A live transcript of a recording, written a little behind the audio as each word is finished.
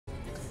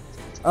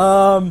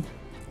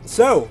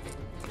So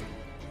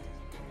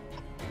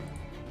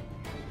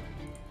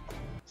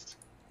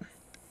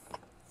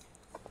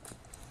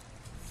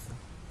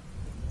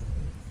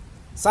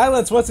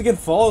silence once again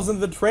falls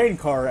into the train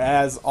car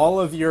as all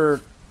of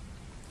your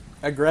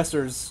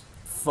aggressors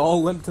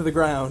fall limp to the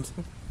ground.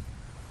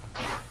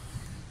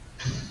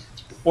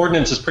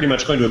 Ordnance is pretty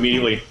much going to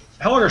immediately...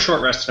 How long are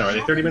short rests now? Are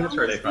they 30 minutes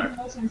or are they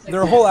 5?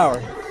 They're a whole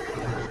hour.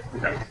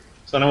 Okay.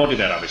 So then I won't do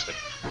that, obviously.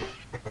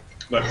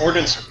 But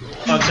Ordnance,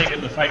 on taking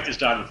the fight is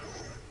done,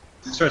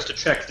 starts to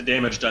check the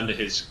damage done to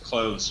his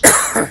clothes.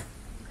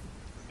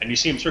 And you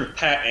see him sort of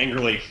pat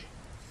angrily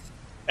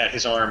at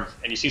his arm,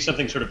 and you see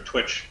something sort of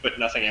twitch, but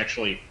nothing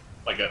actually,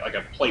 like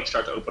a plate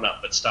start to open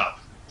up, but stop.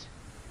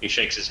 He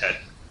shakes his head.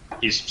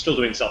 He's still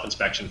doing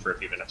self-inspection for a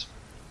few minutes.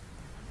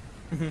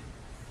 Mm-hmm.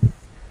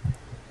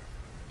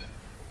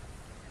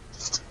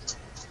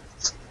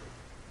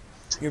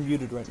 You're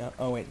muted right now.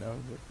 Oh wait, no.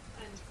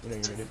 You know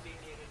you're muted.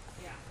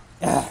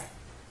 Yeah.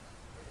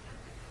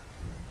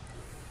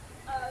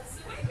 So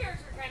my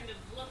character kind of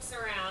looks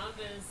around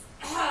as,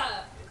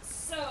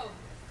 so,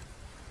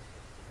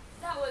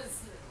 that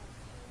was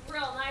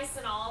real nice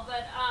and all,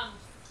 but,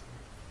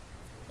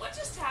 what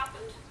just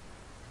happened?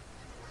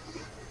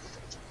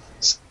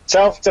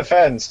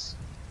 Self-defense.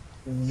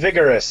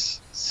 Vigorous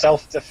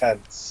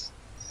self-defense.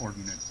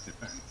 Ordnance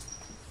defense.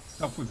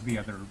 Stuff was the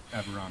other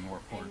Ebeerron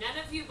Warforged. And none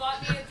of you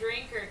bought me a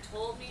drink or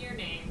told me your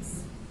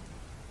names.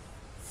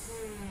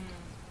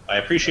 I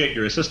appreciate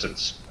your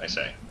assistance, I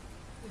say.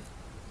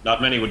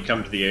 Not many would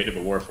come to the aid of a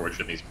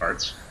Warforged in these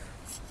parts.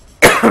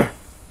 It's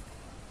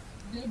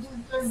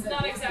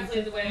not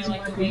exactly the way I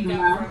like to wake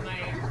up from my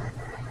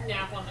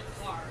nap on the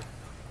car.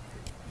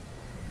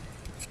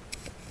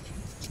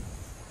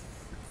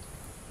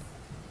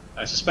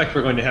 I suspect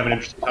we're going to have an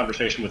interesting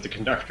conversation with the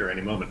conductor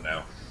any moment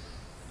now.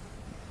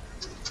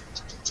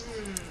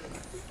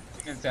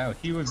 Turns out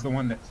he was the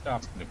one that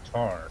stopped the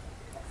car.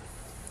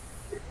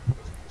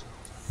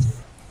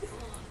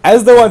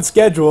 As though on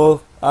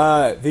schedule,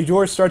 the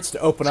door starts to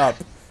open up,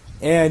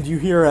 and you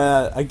hear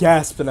a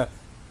gasp and a,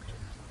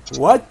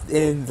 "What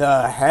in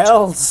the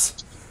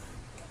hells?"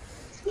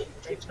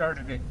 They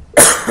started it.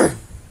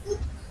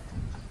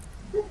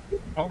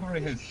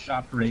 Talderoy has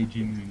stopped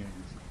raging, and his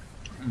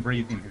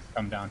breathing has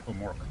come down to a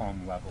more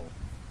calm level.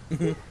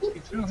 He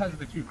still has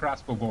the 2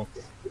 crossbow bolts,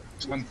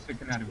 one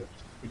sticking out of his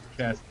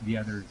chest, the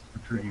other is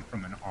protruding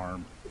from an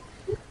arm.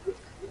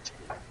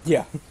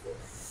 Yeah.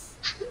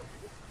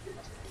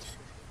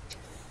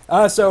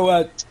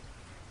 So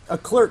a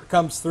clerk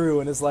comes through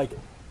and is like,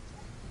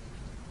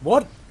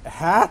 "What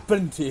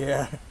happened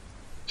here?"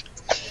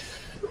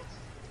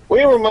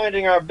 We were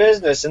minding our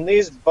business, and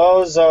these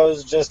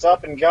bozos just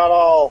up and got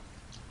all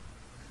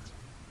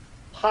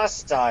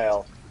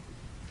hostile.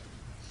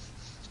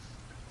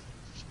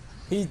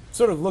 He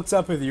sort of looks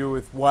up at you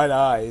with wide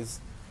eyes.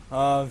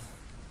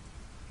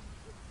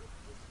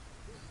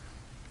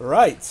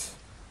 Right.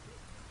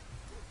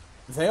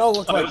 They all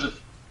look like...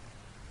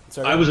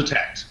 I was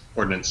attacked,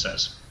 Ordnance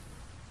says.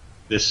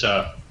 This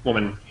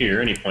woman here,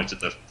 and he points at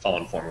the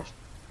fallen form of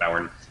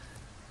Bowern,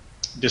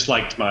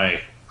 disliked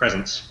my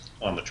presence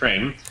on the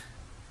train,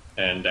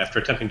 and after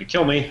attempting to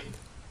kill me,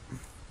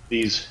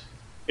 these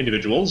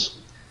individuals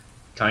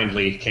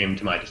kindly came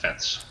to my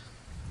defense.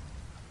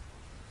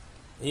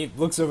 He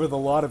looks over the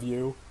lot of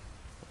you.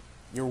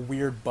 Your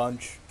weird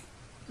bunch.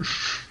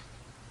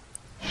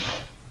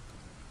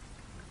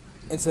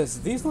 And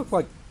says, "These look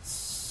like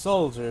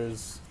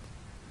soldiers.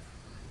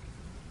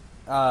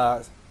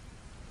 How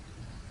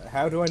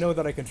do I know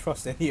that I can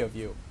trust any of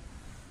you?"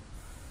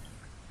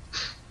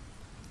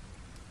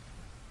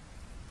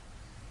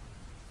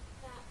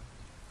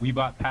 We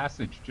bought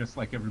passage just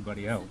like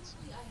everybody else.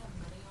 I have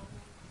money on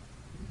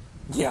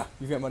me. Yeah,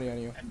 you've got money on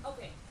you.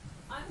 Okay.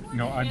 I'm going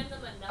No, to I'm- hand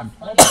them enough I'm-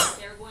 money that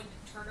they're going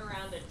to turn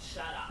around and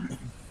shut up.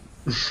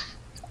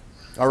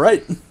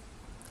 Alright.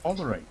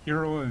 Talderoy,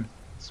 hero of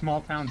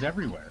small towns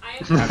everywhere. I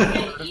am going to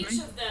get each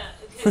of the...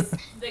 Because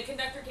the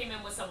conductor came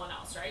in with someone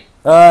else, right?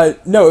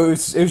 No, it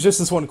was just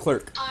this one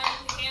clerk.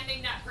 I'm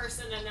handing that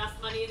person enough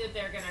money that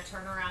they're going to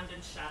turn around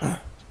and shut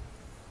up.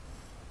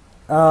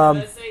 So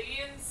you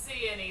didn't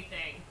see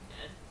anything.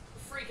 A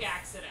freak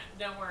accident.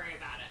 Don't worry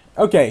about it.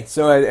 Okay,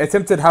 so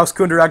attempted House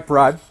Kundarak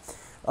bribe.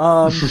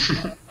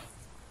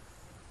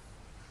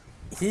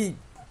 He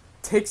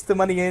takes the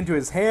money into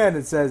his hand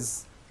and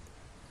says,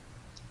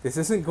 "This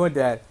isn't going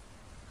to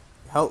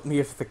help me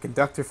if the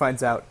conductor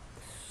finds out."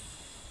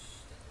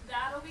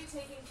 That'll be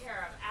taken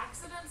care of.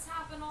 Accidents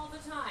happen all the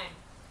time.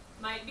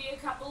 Might be a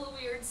couple of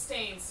weird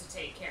stains to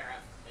take care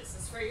of. This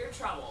is for your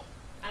trouble.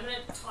 I'm going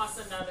to toss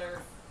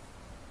another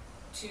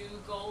 2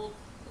 gold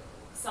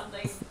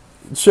something.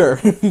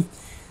 Sure.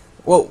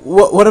 Well,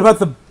 what about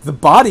the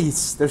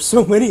bodies? There's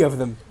so many of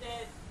them.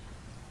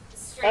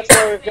 That's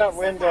why we've got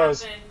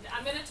windows.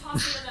 I'm going to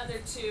toss in another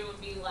 2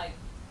 and be like,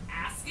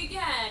 ask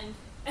again.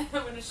 And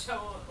I'm going to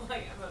show,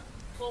 like, I'm going to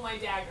pull my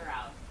dagger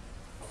out.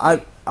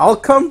 I'll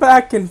come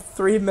back in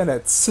 3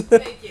 minutes.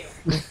 Thank you.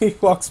 He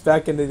walks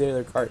back into the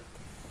other cart.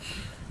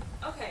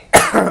 Okay.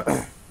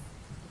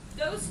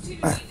 Those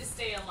two need to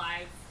stay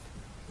alive.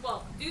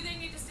 Well, do they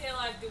need to stay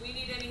alive? Do we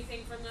need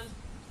anything from them?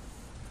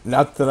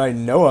 Not that I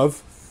know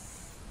of.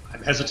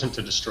 I'm hesitant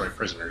to destroy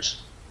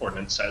prisoners,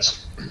 Ordnance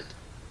says.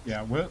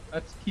 Yeah, well,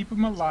 let's keep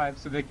them alive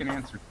so they can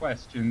answer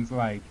questions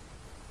like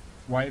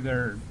why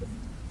their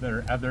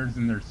others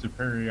and their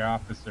superior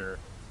officer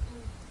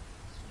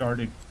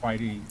started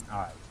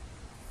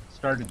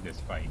this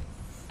fight.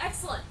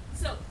 Excellent.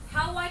 So,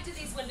 how wide do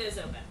these windows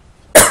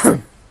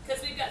open?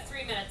 Because we've got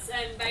 3 minutes,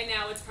 and by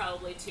now it's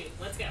probably 2.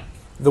 Let's go.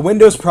 The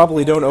windows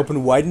probably don't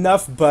open wide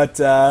enough, but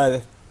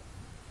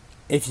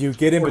if you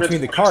get in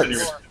between the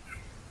carts...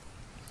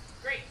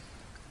 Great.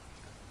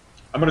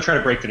 I'm going to try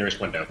to break the nearest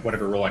window,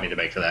 whatever roll I need to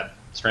make for that.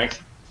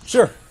 Strength?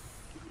 Sure.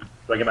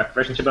 Do I get my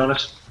proficiency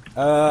bonus?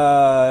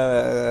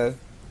 No.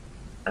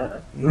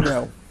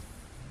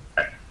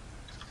 Okay.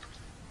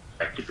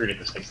 I keep reading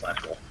this thing's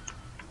last roll.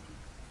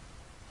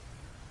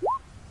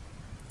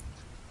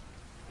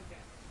 Okay.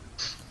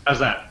 How's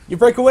that? You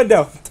break a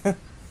window.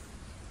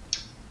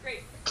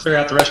 Great. Clear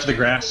out the rest of the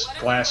glass,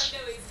 Whatever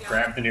window he's got.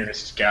 grab the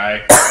nearest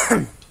guy,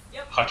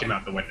 Yep. huck him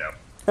out the window.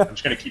 I'm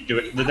just going to keep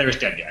doing it. The nearest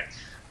dead guy.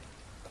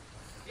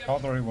 Yep.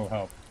 Talderoy will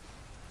help.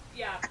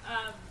 Yeah,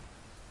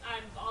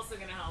 I'm also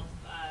gonna help.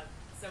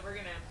 So we're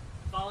gonna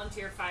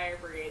volunteer fire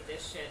brigade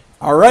this shit.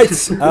 All right.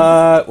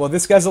 Well,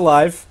 this guy's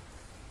alive.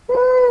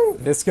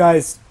 This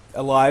guy's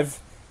alive.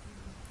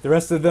 The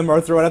rest of them are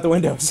thrown out the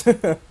windows.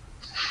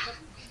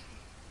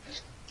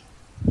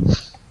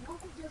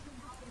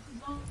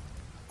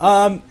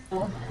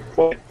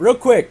 Real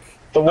quick.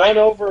 The one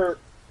over.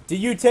 Do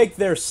you take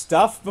their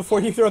stuff before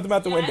you throw them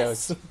out the Yes.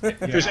 windows?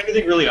 If there's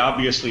anything really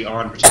obviously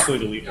on,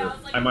 particularly the leader, Yeah, I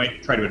was like- I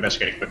might try to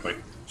investigate it quickly.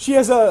 She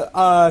has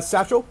a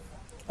satchel.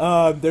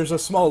 There's a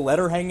small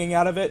letter hanging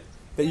out of it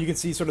that you can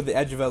see sort of the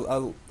edge of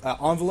a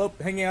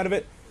envelope hanging out of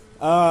it,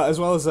 as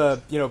well as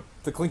the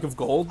clink of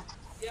gold.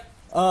 Yep.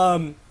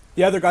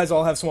 The other guys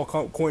all have small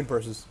coin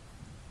purses.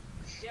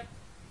 Yep.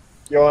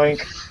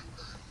 Yoink.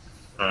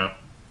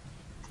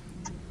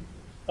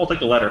 I'll take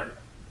the letter.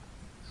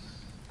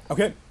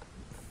 Okay.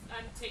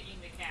 I'm taking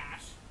the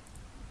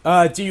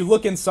cash. Do you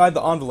look inside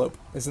the envelope?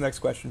 Is the next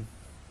question.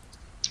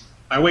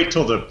 I wait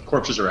till the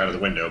corpses are out of the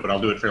window, but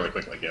I'll do it fairly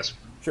quickly, I guess.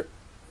 Sure.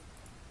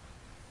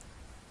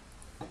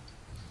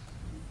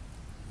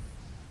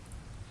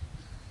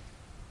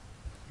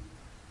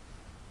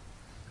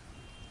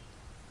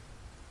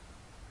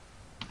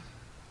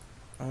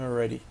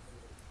 Alrighty.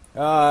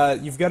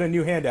 You've got a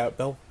new handout,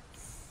 Bill.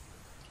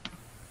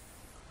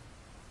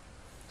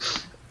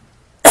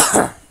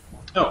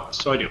 Oh,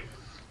 so I do.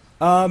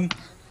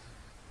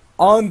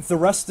 On the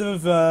rest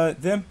of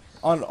them,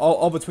 on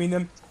all between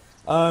them,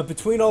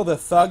 between all the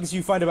thugs,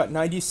 you find about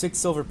 96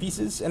 silver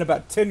pieces and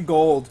about 10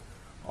 gold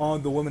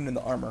on the woman in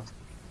the armor.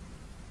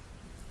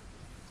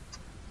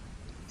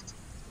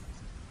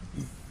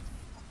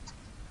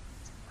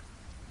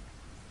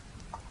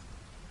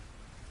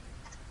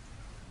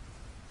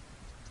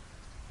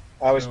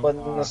 How are we So,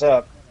 splitting this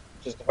up?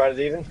 Just divide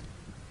it even?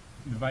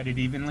 Divided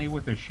evenly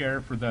with a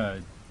share for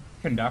the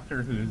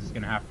conductor who's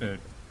going to have to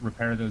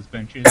repair those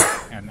benches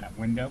and that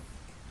window.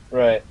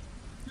 Right.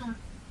 Sorry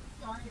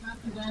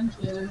about the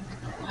benches.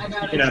 I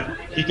got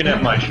He can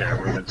have my share.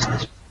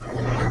 Nice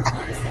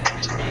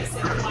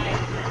and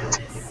quiet,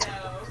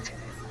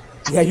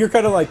 so Yeah, you're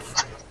kind of like,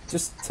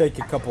 just take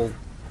a couple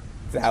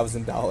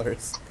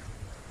 $1,000.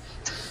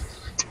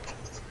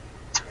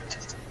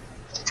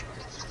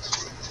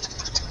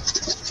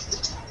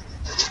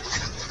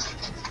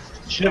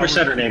 She never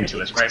said her name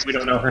to us, right? We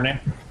don't know her name?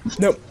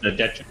 Nope. The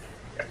dead chick?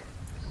 Okay.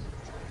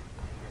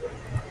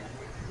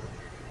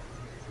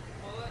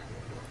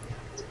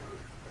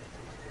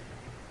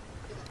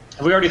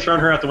 Have we already thrown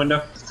her out the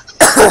window?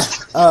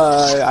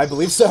 I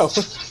believe so.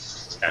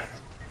 Okay.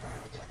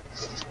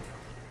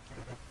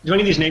 Do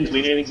any of these names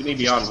mean anything to me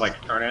beyond, like,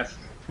 Karnath?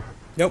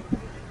 Nope.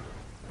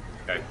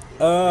 Okay.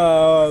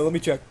 Let me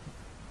check.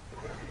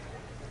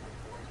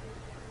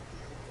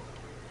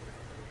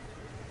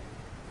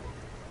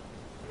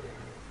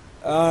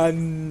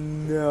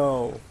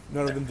 No.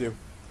 None of them do.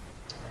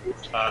 Then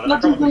I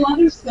What does the probably,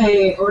 letter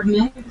say?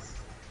 Ordnance?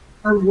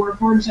 Or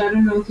Warforged? I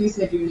don't know if you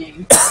said your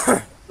name.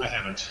 I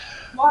haven't.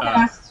 What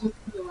asks what's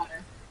the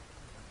letter?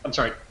 I'm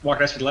sorry,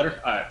 Walker asked for the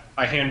letter?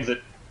 I hand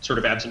it sort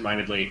of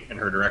absent-mindedly in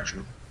her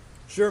direction.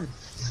 Sure.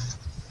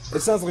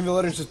 It sounds like the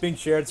letter's just being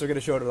shared, so we're going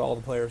to show it to all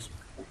the players.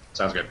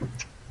 Sounds good.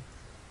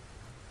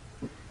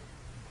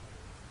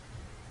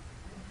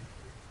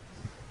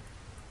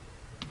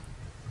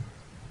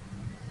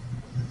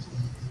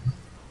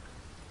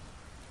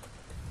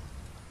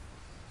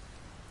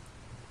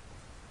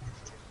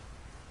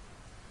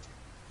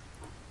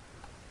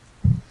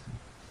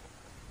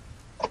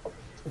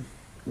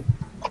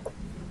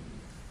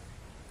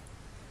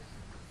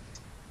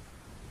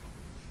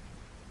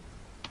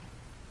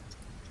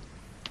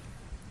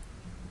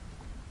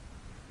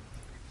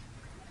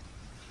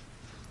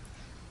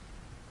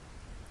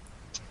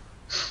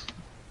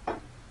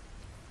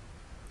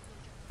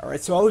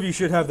 Alright, so all of you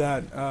should have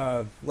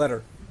that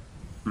letter.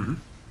 Mm-hmm.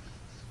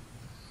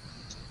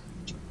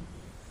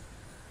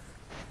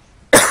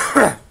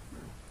 I've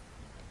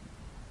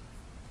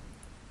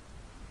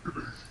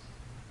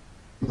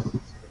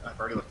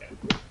already looked at it.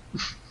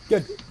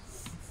 Good.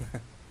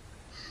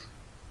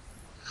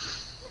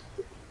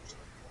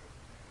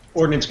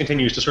 Ordnance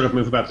continues to sort of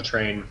move about the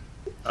train.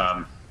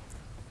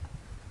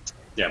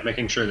 Yeah,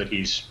 making sure that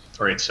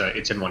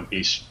it's in one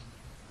piece.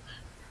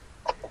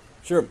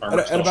 Sure. Armor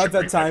At about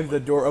that still time, shipping. the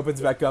door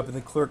opens back up, and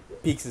the clerk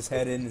peeks his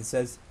head in and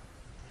says,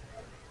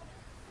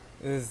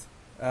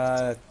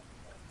 I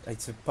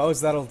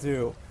suppose that'll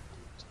do.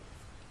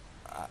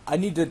 I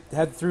need to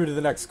head through to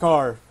the next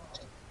car.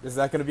 Is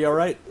that going to be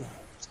alright?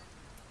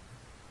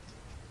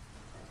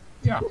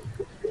 Yeah.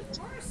 Of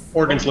course.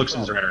 Ordnance looks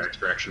in Zranarak's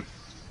direction.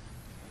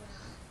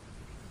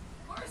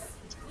 Of course.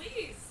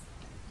 Please.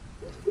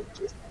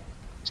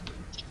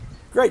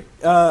 Great.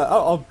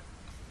 I'll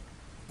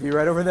be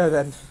right over there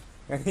then.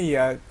 And he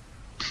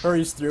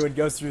hurries through and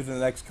goes through to the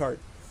next cart.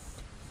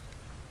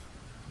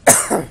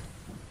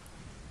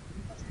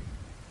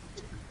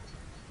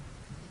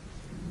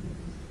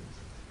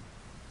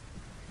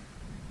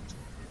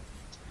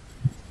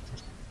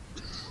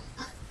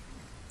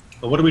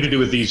 Well, what are we to do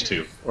with these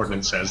two?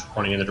 Ordnance says,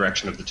 pointing in the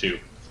direction of the two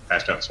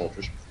passed out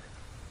soldiers.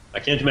 I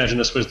can't imagine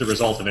this was the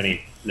result of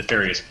any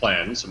nefarious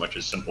plan, so much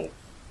as simple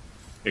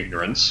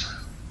ignorance.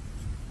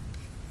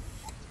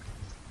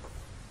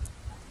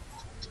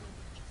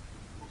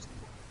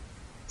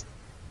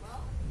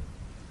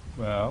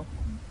 Well,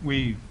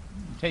 we've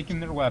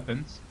taken their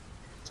weapons.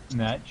 And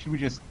that, should we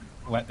just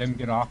let them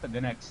get off at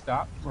the next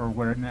stop, or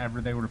whenever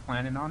they were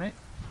planning on it?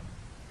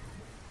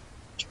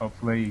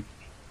 Hopefully,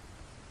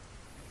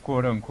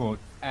 quote-unquote,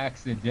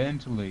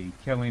 accidentally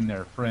killing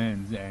their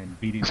friends and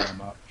beating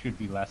them up should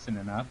be lesson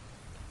enough.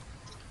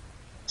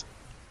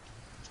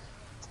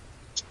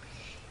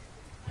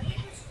 I think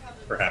we should have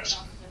them Perhaps.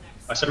 take off the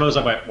next I suppose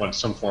I might want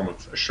some form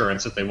of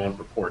assurance that they won't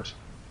report.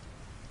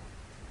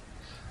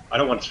 I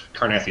don't want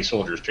Carnathy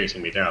soldiers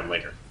chasing me down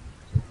later.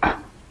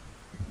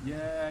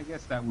 Yeah, I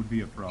guess that would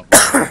be a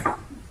problem.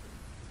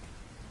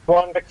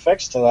 One big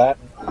fix to that.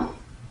 Nah.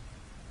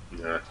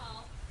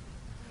 Well,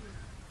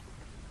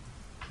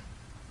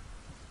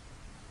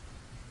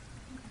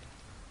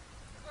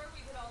 or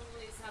we could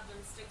always have them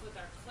stick with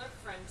our clerk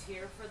friend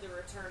here for the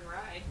return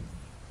ride.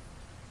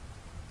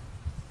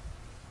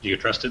 Do you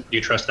trust it? Do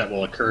you trust that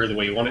will occur the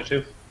way you want it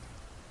to?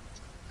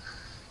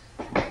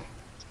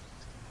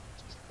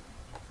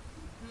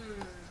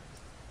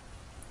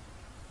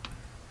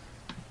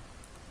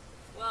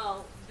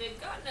 Well, they've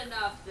gotten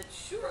enough that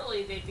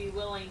surely they'd be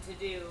willing to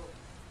do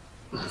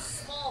a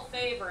small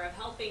favor of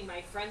helping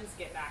my friends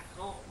get back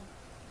home.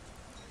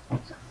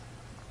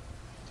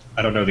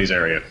 I don't know these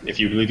area. If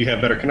you believe you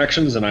have better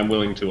connections, then I'm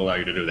willing to allow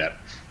you to do that.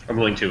 I'm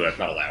willing to,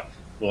 not allow,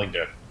 willing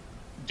to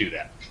do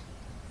that.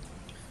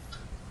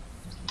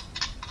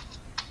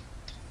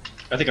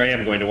 I think I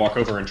am going to walk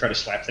over and try to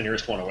slap the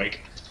nearest one awake.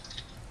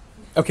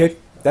 Okay,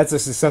 that's a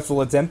successful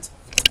attempt.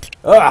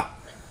 Ah!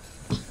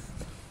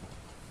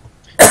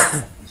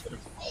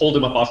 Hold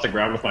him up off the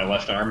ground with my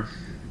left arm.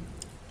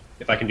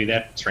 If I can do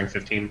that, strength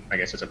 15, I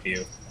guess it's up to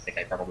you. I think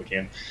I probably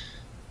can.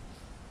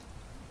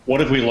 What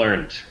have we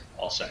learned,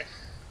 I'll say?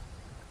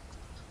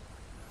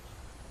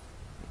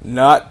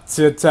 Not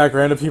to attack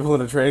random people in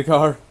a train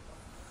car.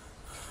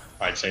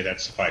 I'd say that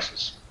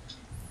suffices.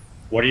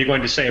 What are you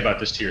going to say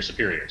about this to your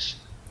superiors?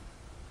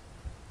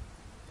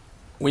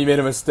 We made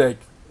a mistake.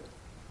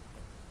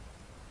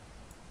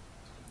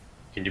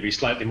 Can you be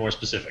slightly more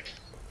specific?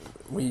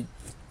 We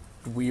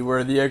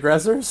were the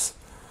aggressors?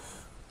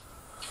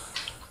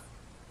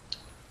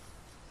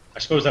 I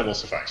suppose that will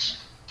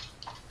suffice.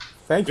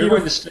 Thank You're you.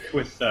 going to stick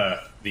with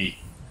the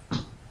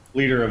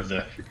leader of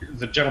the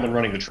gentleman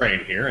running the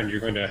train here, and you're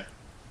going to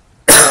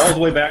go all the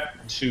way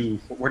back to,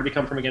 where did we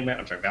come from again, Matt?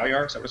 I'm sorry,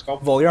 Valyar? Is that what it's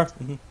called? Volyar?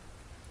 Mm-hmm.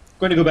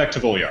 Going to go back to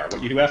Volyar.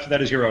 What you do after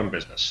that is your own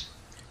business.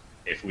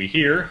 If we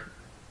hear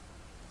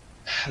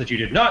that you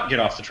did not get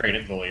off the train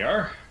at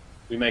Volyar,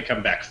 we may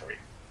come back for you.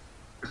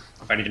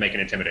 If I need to make an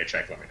intimidate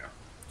check, let me know.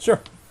 Sure.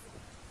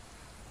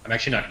 I'm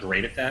actually not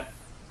great at that.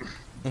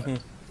 Mm-hmm.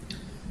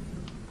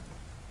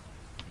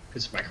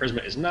 Because my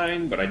charisma is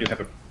 9, but I do have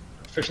a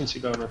proficiency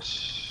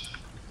bonus.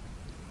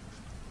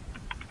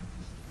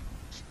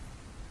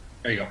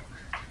 There you go.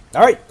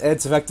 Alright,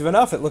 it's effective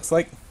enough, it looks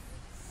like.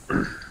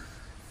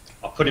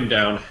 I'll put him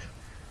down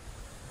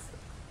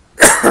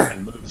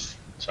and move.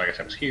 So I guess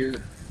I was here.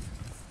 And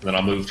then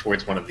I'll move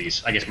towards one of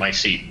these. I guess my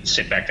seat,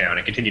 sit back down,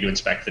 and continue to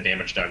inspect the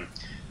damage done.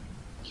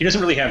 He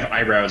doesn't really have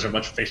eyebrows or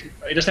much facial.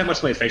 He doesn't have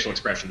much like facial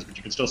expressions, but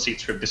you can still see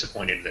it's sort of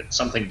disappointed that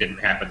something didn't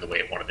happen the way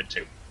it wanted it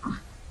to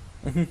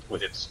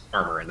with its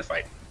armor in the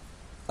fight.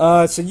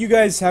 So you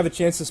guys have a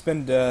chance to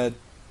spend,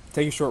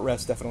 take a short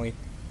rest, definitely.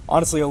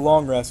 Honestly, a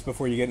long rest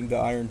before you get into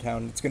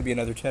Irontown. It's going to be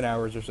another 10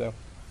 hours or so.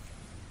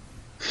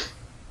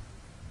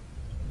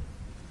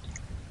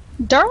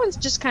 Darwyn's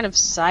just kind of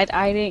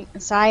side-eyeing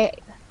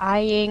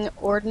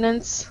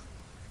Ordnance,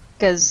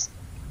 because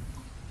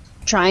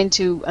trying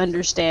to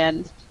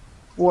understand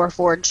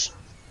Warforged.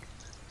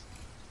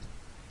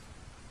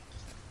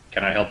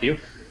 Can I help you?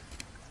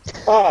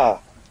 Ah,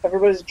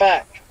 everybody's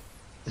back.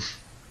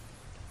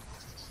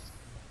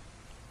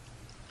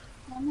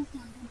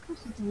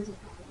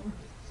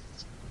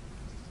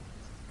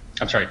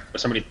 I'm sorry,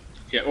 was somebody...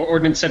 Yeah,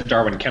 Ordnance said,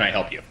 Darwyn, can I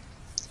help you?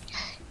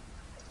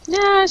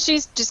 Nah,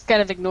 she's just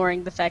kind of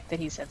ignoring the fact that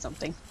he said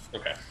something.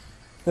 Okay.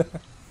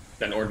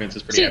 Then Ordnance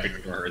is pretty happy to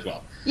ignore her as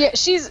well. Yeah,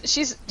 she's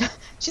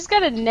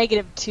got a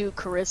 -2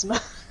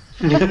 charisma.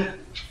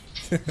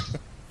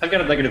 I've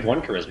got a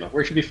 -1 charisma.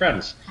 We should be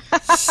friends.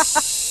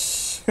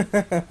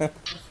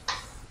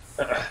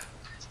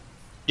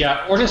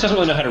 Yeah, Ordnance doesn't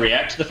really know how to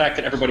react to the fact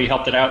that everybody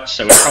helped it out,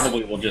 so it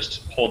probably will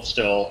just hold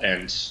still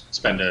and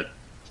spend a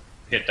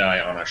hit die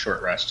on a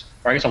short rest.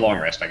 Or I guess a long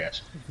rest, I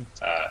guess.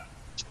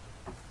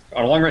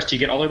 On a long rest, do you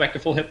get all the way back to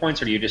full hit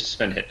points, or do you just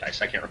spend hit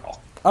dice? I can't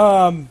recall.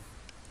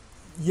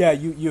 Yeah,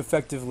 you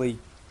effectively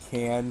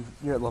can.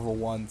 You're at level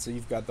 1, so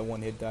you've got the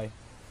 1 hit die.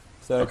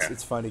 So Okay.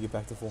 it's fine to get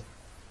back to full.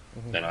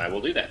 Then I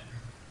will do that.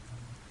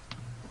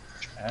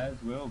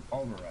 As will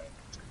Talderoy.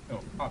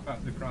 He'll pop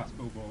out the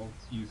crossbow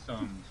bolts, use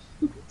some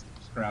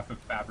scrap of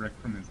fabric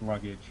from his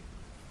luggage,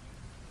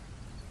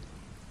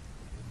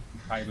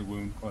 tie the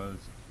wound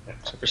closed.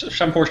 So for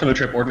some portion of the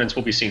trip, Ordnance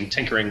will be seen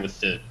tinkering with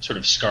the sort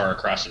of scar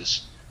across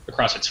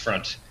its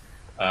front,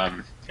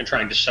 and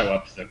trying to sew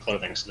up the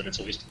clothing so that it's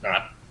at least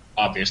not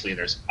obviously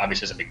there's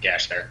a big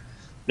gash there.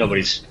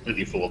 Nobody's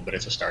completely fooled, but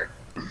it's a start.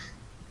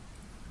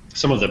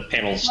 Some of the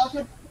panels.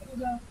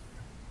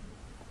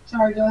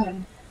 Sorry, go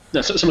ahead.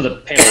 No, some of the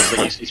panels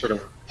that you sort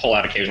of pull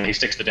out occasionally. He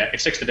sticks the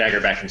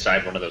dagger back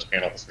inside one of those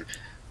panels. And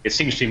it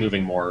seems to be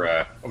moving more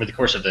over the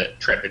course of the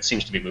trip. It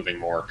seems to be moving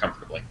more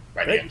comfortably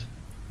by the end.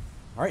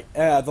 All right,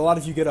 a lot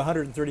of you get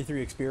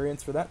 133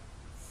 experience for that.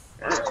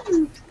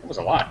 That was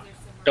a lot.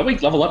 Don't we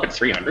level up at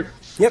 300?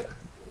 Yep.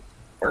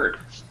 Word.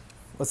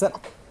 What's that?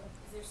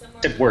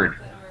 Said word.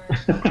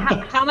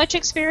 How much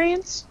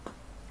experience?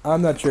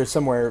 I'm not sure.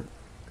 Somewhere,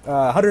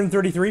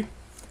 133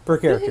 per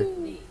character.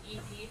 The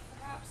EP,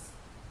 perhaps?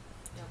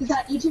 Is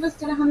that each of us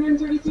get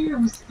 133 or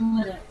we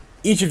split it?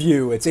 Each of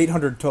you, it's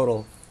 800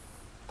 total.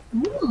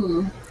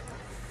 Ooh.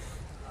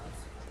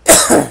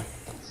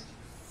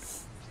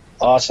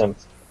 Awesome.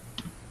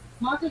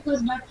 Margaret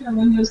goes back to her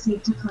window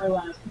seat to curl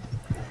up.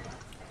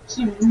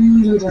 She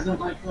really doesn't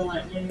like the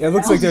lightning. Yeah, it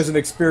looks like there's an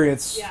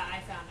experience. Yeah,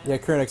 I found it. Yeah,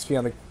 current XP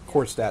on the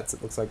core stats,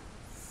 it looks like.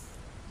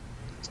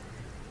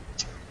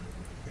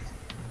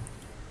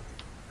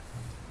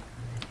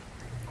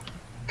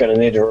 Gonna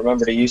need to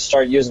remember to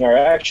start using our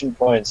action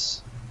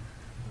points.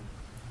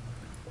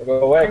 They'll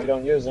go away if you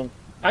don't use them.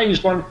 I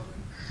used one.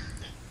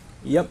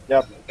 Yep.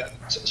 Yep.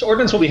 So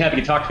Ordnance will be happy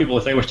to talk to people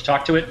if they wish to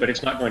talk to it, but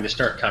it's not going to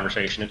start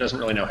conversation. It doesn't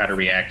really know how to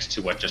react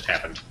to what just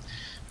happened.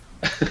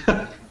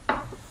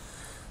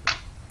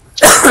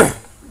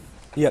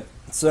 Yep.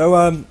 So,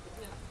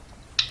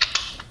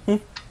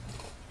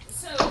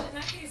 So, in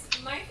that case,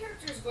 my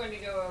character's going to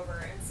go over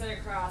and sit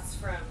across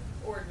from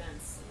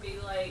Ordnance and be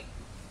like,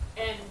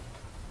 and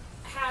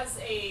has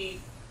a...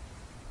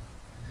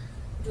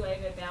 Do I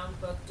have a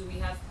bound book? Do we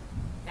have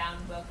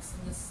bound books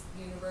in this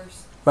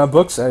universe? my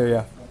books? Oh,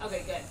 yeah.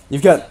 Okay, good.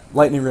 You've got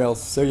lightning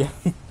rails, so yeah,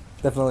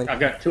 definitely. I've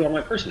got 2 on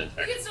my person, in You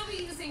fact. can still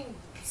be using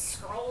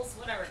scrolls,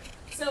 whatever.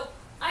 So,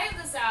 I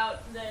have this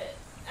out that,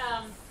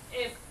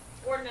 if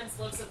Ordnance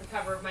looks at the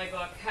cover of my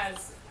book,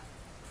 has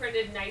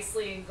printed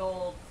nicely in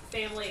gold,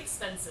 family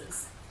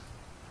expenses.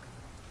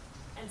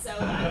 And so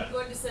I'm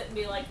going to sit and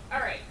be like,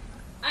 alright,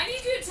 I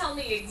need you to tell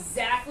me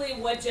exactly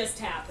what just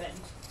happened.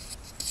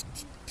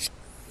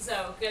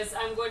 So, because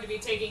I'm going to be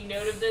taking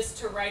note of this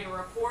to write a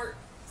report,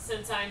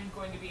 since I'm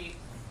going to be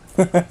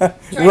trying to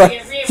get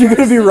reimbursed. You're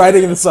going to be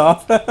writing this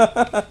off.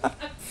 Yes.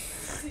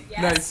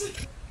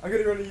 Nice. I'm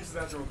going to go to use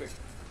that real quick.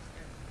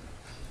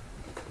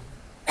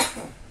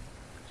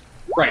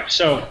 Right,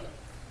 so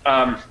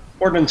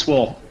Ordnance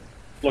will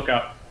look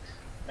up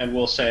and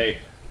will say,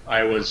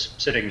 I was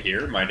sitting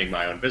here minding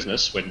my own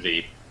business when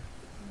the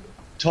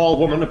tall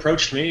woman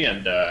approached me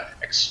and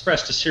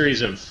expressed a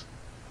series of...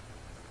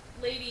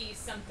 Lady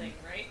something,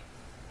 right?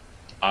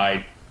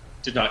 I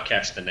did not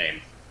catch the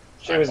name.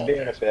 She was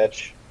being a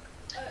bitch.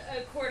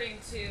 According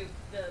to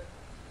the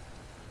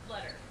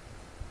letter.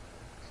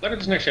 Letter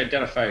doesn't actually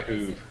identify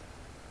who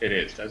it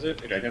is, does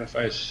it? It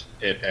identifies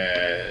it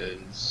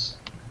as...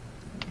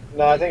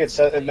 No, I think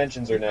it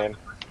mentions her name.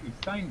 We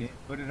signed it,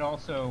 but it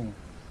also...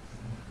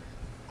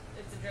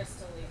 It's addressed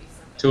to Lady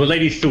something. To a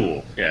Lady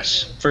Thule,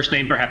 yes. First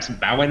name perhaps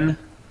Bowen,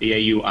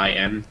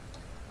 B-A-U-I-N.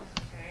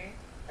 Okay.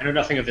 I know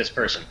nothing of this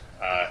person.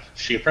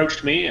 She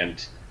approached me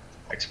and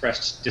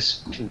expressed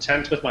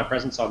discontent with my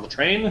presence on the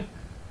train,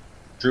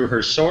 drew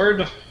her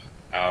sword.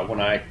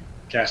 When I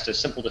cast a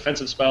simple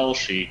defensive spell,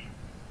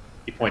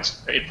 it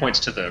points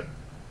to the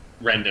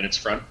rend in its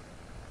front,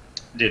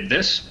 did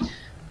this,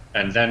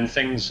 and then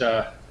things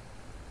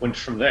went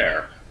from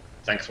there.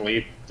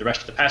 Thankfully, the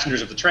rest of the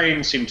passengers of the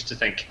train seemed to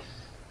think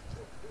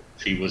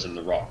she was in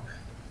the wrong.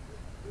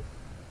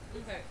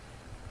 Okay.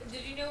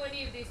 Did you know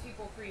any of these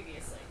people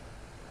previously?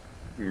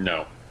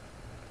 No.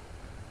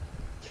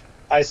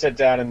 I sit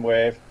down and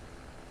wave.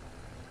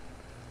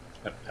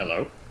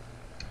 Hello?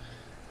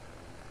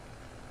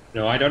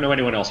 No, I don't know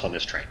anyone else on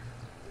this train.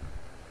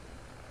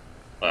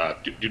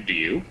 Do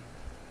you?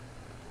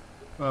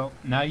 Well,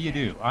 now you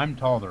do. I'm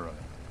Talderoy.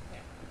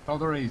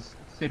 Talderoy's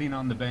sitting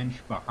on the bench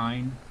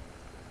behind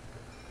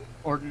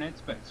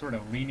Ordnance, but sort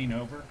of leaning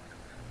over.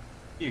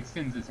 He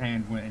extends his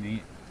hand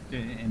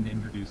and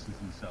introduces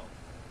himself.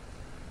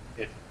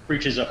 It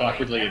reaches up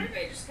awkwardly.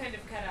 Everybody just kind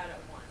of cut out at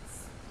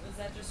once. Was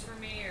that just for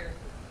me, or?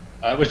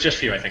 It was just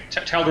for you, I think.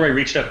 Talderoy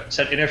reached up,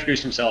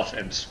 introduced himself,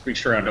 and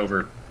reached around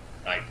over.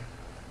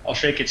 I'll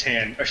shake his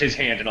hand,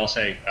 and I'll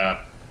say,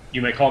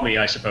 "You may call me,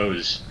 I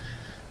suppose,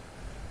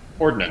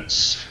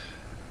 Ordnance."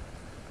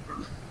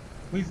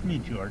 Pleased to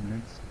meet you,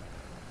 Ordnance.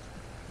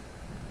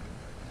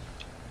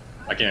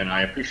 Again,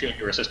 I appreciate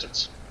your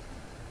assistance.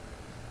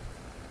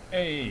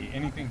 Hey,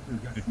 anything for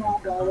good Small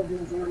adventure. ball of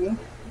misery.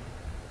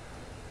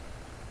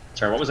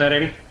 Sorry, what was that,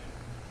 Amy?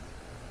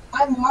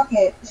 I'm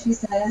Wocket, she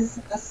says.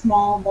 A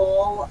small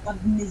ball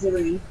of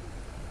misery.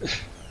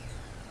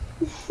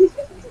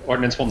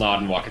 Ordnance will nod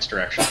and walk its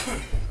direction.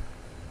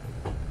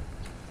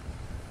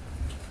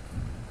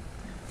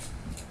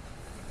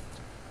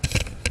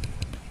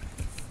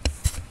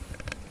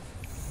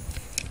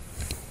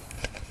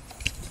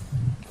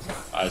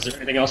 Is there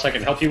anything else I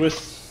can help you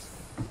with?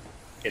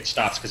 It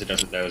stops because it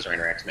doesn't know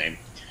Zranarak's name.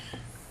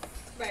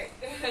 Right.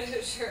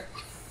 Sure.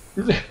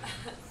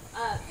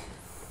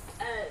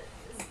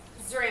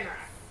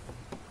 Zranarak.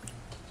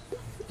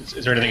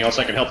 Is there anything else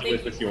I can help you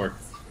with your...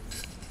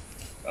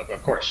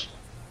 Of course.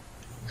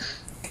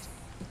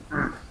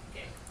 Okay.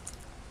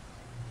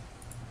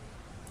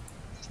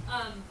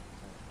 I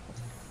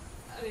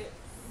mean,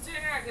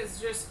 Zranarak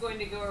is just going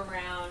to go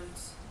around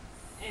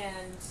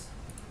and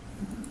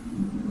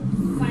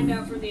find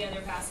out from the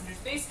other passengers.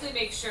 Basically,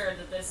 make sure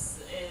that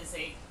this is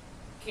a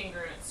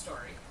congruent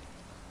story.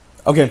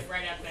 Okay.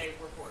 Right after they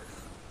report.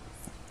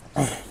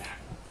 All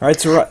right.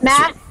 So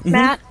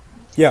Matt.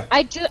 Yeah.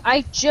 I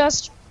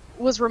just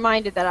was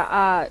reminded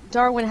that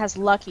Darwyn has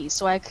lucky,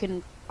 so I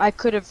could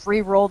have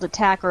re-rolled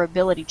attack or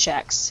ability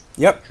checks.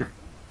 Yep.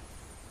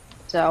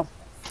 So.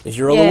 If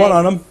you roll a 1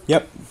 on them,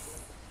 yep.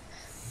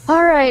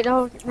 All right,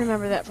 I'll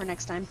remember that for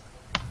next time.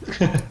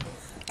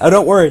 Oh,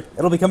 don't worry.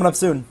 It'll be coming up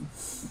soon.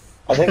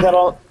 I think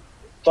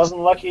doesn't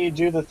Lucky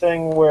do the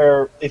thing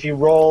where if you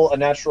roll a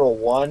natural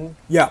 1,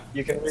 Yeah.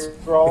 you can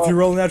re-roll If you it?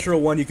 roll a natural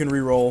 1, you can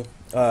re-roll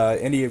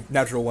any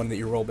natural 1 that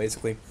you roll,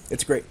 basically.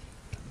 It's great.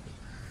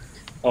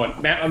 Oh,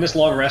 and Matt, on this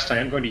long rest, I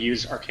am going to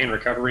use Arcane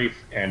Recovery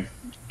and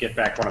get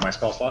back one of my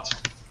spell slots.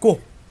 Cool.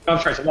 Oh, I'm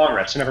sorry, it's a long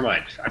rest, so never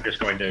mind. I'm just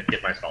going to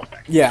get my spells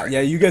back. Yeah, Sorry.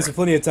 yeah, you guys have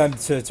plenty of time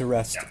to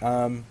rest.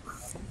 Yeah.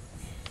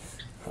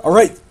 All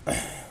right.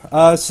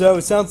 So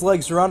it sounds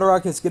like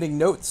Zranarak is getting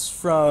notes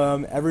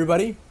from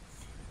everybody.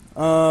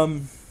 So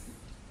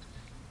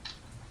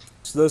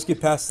those get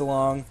passed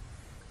along.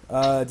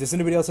 Does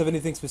anybody else have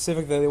anything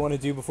specific that they want to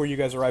do before you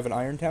guys arrive in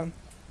Irontown?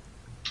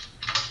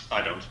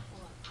 I don't.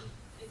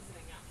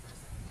 Exiting out for a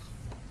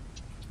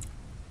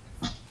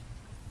second.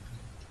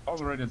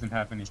 Talderoy doesn't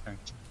have anything.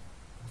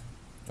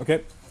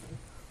 Okay.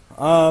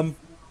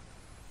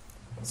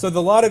 So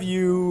the lot of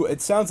you,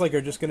 it sounds like,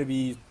 are just going to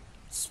be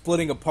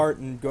splitting apart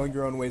and going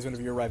your own ways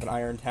whenever you arrive in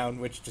Irontown,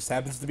 which just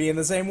happens to be in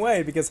the same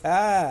way because We're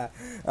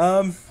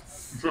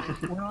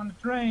on the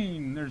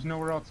train. There's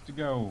nowhere else to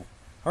go.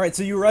 All right,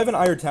 so you arrive in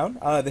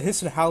Irontown. The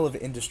hiss and howl of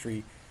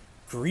industry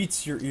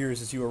greets your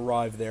ears as you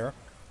arrive there.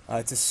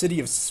 It's a city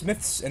of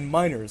smiths and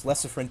miners,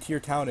 less a frontier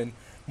town and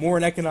more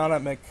an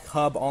economic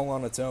hub all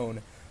on its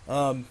own.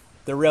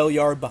 The rail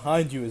yard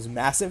behind you is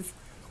massive,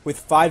 with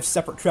 5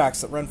 separate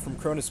tracks that run from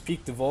Cronus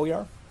Peak to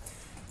Volyar.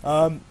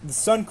 The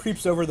sun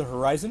creeps over the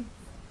horizon,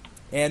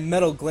 and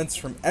metal glints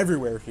from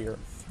everywhere here.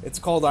 It's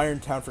called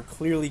Irontown for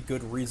clearly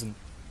good reason.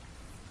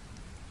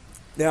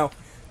 Now,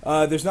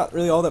 there's not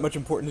really all that much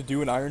important to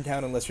do in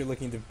Irontown unless you're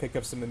looking to pick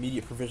up some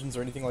immediate provisions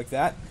or anything like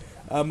that.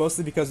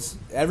 Mostly because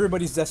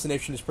everybody's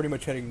destination is pretty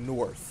much heading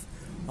north.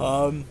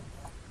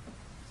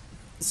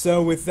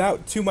 So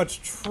without too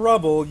much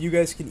trouble, you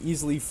guys can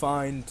easily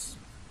find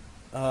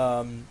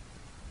a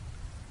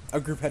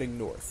group heading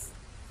north.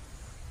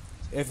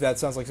 If that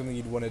sounds like something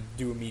you'd want to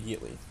do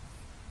immediately.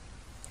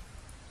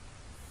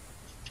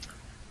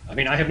 I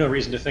mean, I have no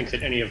reason to think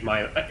that any of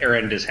my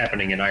errand is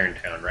happening in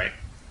Irontown, right?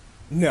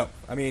 No,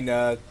 I mean,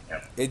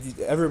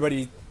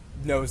 everybody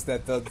knows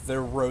that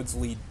their roads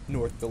lead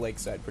north to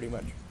Lakeside, pretty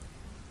much.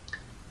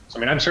 So, I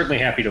mean, I'm certainly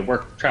happy to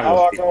travel I with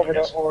walk people, over I to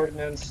guess.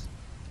 Ordnance.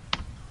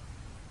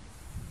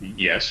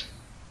 Yes.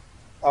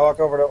 I walk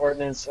over to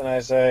Ordnance and I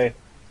say,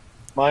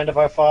 "Mind if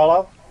I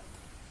follow?"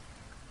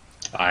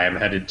 I am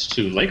headed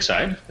to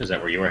Lakeside. Is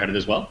that where you are headed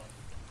as well?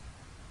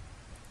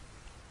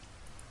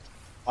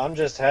 I'm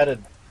just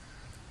headed.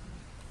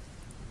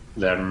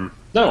 Then,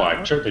 no,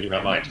 I certainly do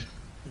not mind.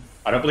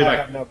 I don't believe I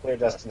have no clear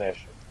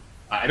destination.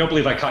 I don't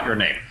believe I caught your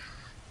name.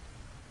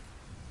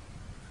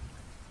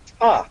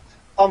 Ah,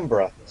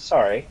 Umbra.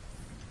 Sorry.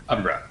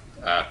 Umbra.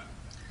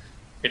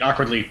 It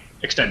awkwardly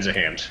extends a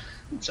hand.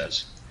 It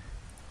says,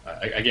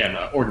 again,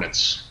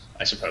 Ordnance,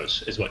 I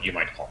suppose, is what you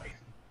might call me.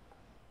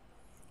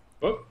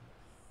 Oh,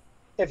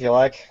 If you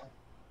like.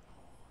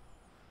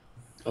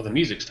 the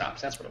music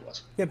stopped. That's what it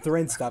was. Yep, the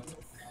rain stopped.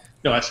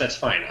 No, that's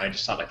fine. I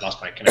just thought I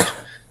lost my connection.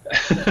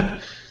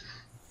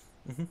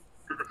 Mm-hmm.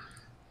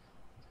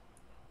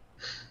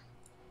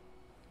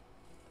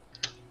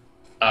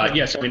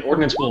 Yes, I mean,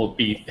 Ordnance will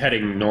be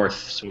heading north,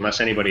 so unless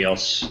anybody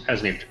else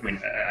has any... I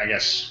mean, I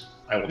guess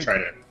I will try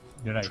to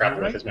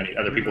travel with as many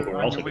other people who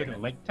are also on your way to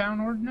Lake Town,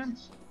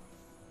 Ordnance?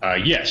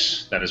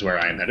 Yes, that is where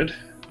I am headed.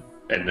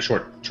 In the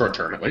short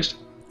term, at least.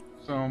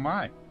 So am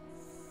I.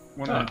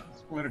 Want to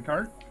split a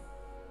cart?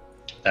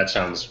 That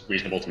sounds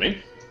reasonable to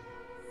me.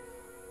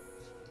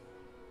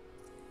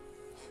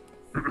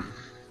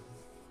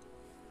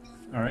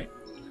 Alright.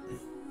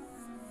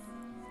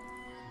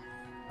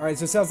 Alright,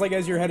 so it sounds like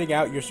as you're heading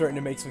out, you're starting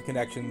to make some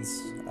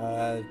connections.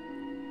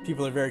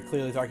 People are very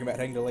clearly talking about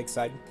heading to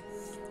Lakeside.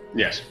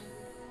 Yes.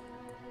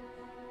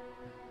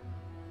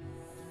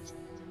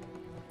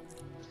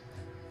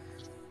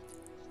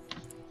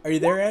 Are you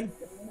there, Anne?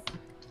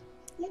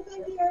 Yes,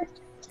 I'm here.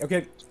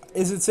 Okay.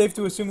 Is it safe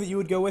to assume that you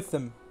would go with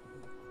them?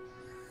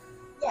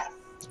 Yes.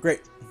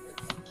 Great.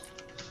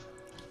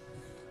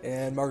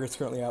 And Margaret's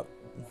currently out.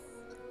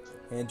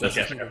 And Yes,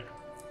 Jesper.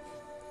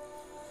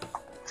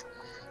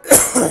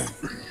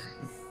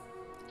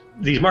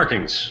 These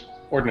markings,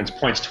 Ordnance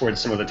points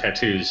towards some of the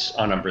tattoos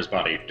on Umbra's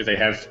body. Do they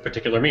have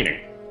particular meaning?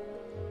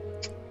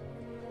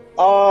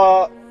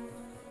 Well,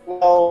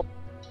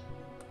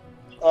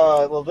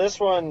 this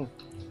one,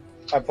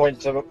 I point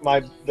to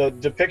the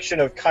depiction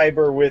of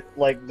Kyber with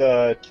like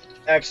the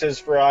X's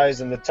for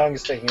eyes and the tongue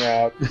sticking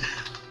out.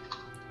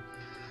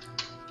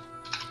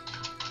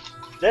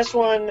 This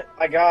one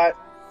I got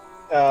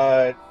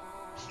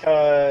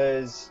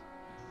because,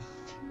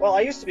 well,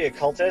 I used to be a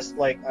cultist.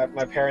 Like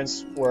my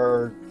parents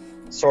were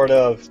sort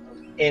of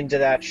into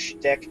that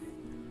shtick,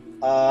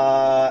 and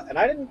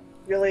I didn't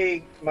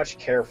really much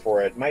care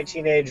for it. My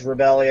teenage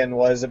rebellion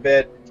was a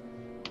bit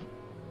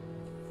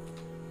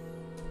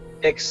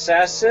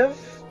excessive,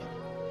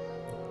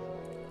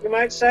 you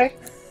might say.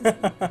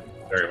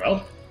 Very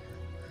well.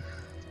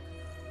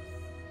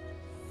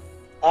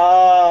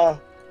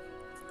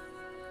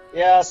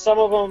 Yeah, some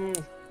of them,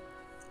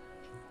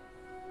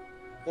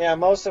 yeah,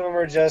 most of them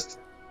are just,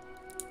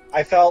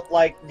 I felt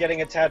like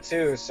getting a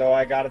tattoo, so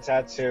I got a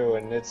tattoo,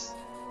 and it's,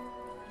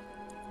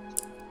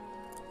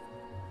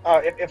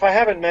 if I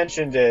haven't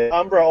mentioned it,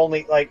 Umbra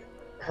only, like,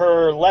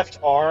 her left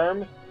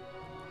arm,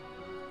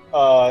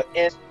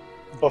 is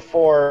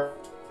before...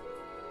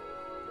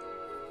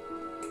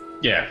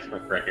 Yeah,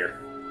 right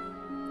here.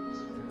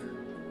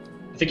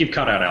 I think you've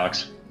cut out,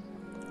 Alex.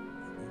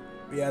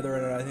 Yeah,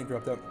 they're I think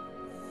dropped up.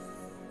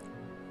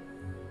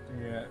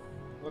 Yeah,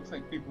 looks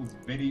like people's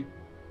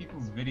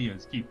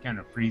videos keep kind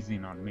of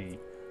freezing on me.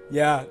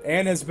 Yeah,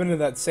 Anne has been in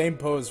that same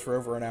pose for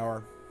over an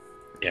hour.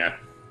 Yeah.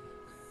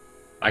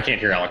 I can't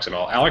hear Alex at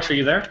all. Alex, are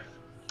you there?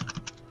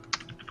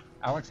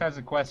 Alex has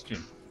a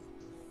question.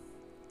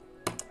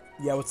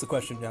 Yeah, what's the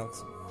question,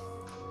 Alex?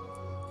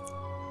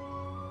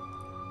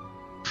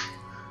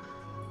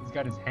 He's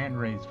got his hand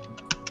raised.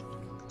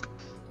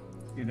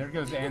 Yeah, there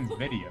goes Anne's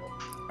video.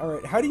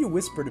 Alright, how do you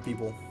whisper to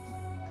people?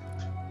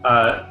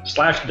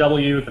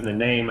 /W, then the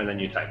name, and then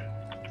you type.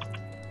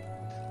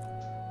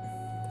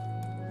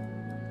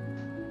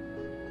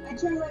 I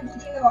turned my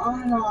video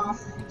on and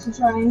off to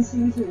try and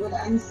see if it would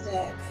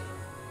unstick.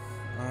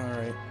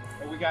 Alright.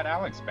 Oh, we got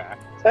Alex back.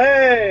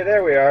 Hey,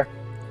 there we are.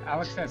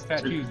 Alex has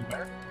tattoos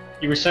back.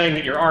 You were saying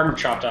that your arm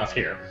chopped off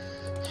here.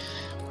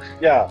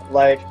 Yeah,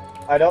 like,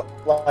 I don't,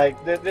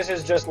 like, this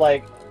is just,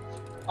 like,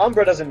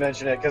 Umbra doesn't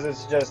mention it, because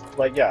it's just,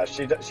 like, yeah,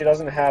 she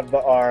doesn't have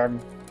the arm.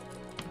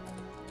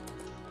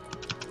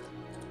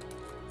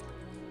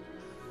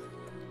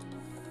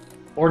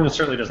 Ordnance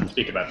certainly doesn't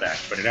speak about that,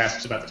 but it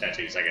asks about the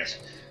tattoos, I guess.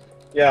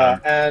 Yeah,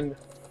 and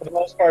for the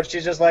most part,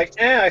 she's just like,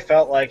 I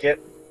felt like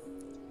it.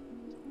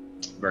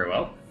 Very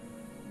well.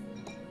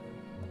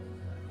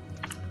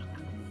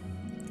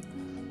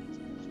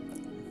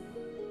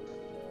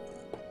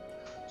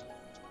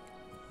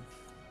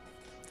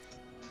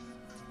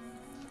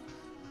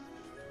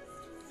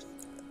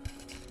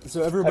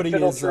 So everybody I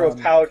fiddle is through a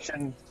pouch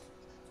and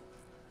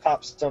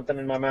pop something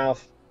in my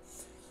mouth.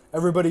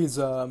 everybody's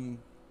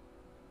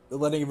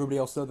letting everybody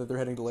else know that they're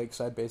heading to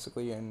Lakeside,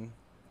 basically, and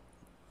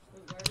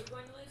Where are we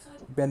going to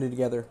Lakeside? banding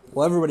together.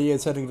 Well, everybody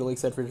is heading to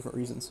Lakeside for different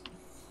reasons.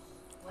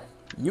 What?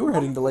 You were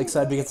heading to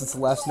Lakeside because it's the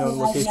last known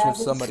location of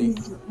somebody.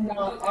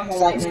 Not on the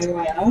lightning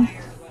rail.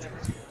 Whatever.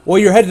 Well,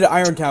 you're headed to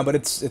Irontown, but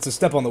it's a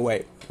step on the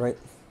way, right?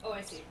 Oh,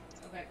 I see.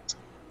 Okay.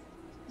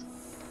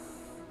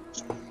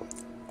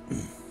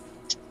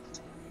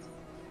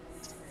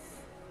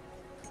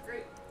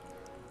 Great.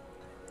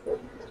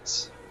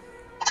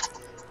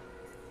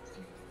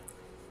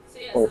 So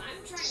yes, I'm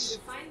trying to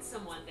find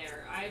someone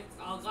there.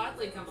 I'll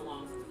gladly come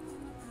along.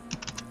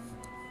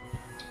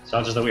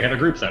 Sounds as though we have a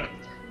group then.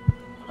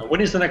 When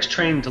is the next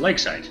train to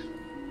Lakeside?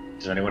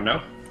 Does anyone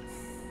know?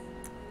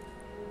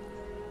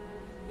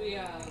 We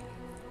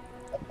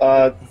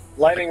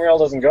Lightning rail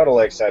doesn't go to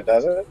Lakeside,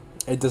 does it?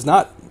 It does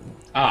not.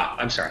 Ah,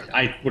 I'm sorry.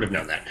 I would have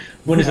known that.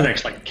 When is the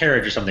next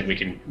carriage or something we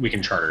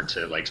can charter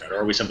to Lakeside, or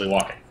are we simply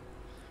walking?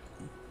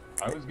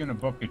 I was gonna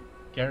book a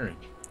carriage.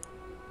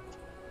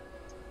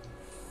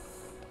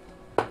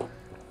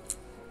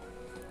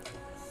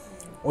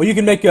 Well, you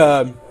can make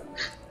a...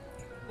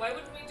 Why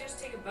wouldn't we just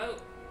take a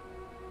boat?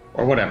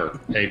 Or whatever,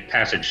 a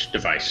passage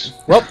device.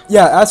 Well,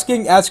 yeah,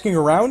 asking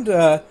around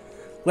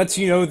lets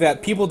you know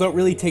that people don't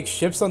really take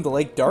ships onto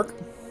Lake Dark.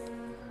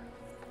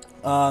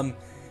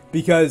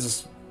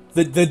 Because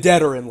the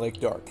dead are in Lake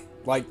Dark.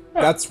 Like,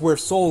 that's where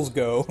souls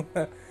go.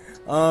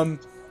 And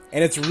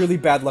it's really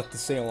bad luck to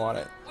sail on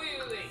it. Wait.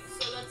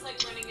 So that's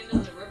like running into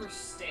the river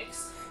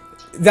Styx?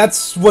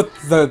 That's what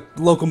the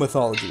local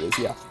mythology is,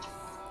 yeah.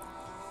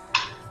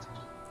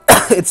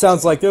 It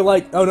sounds like they're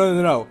like, oh,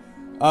 no.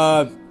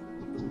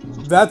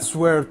 That's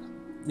where,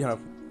 you know,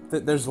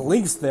 there's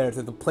links there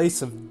to the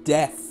place of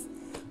death.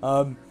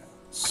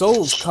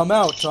 Souls come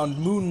out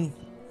on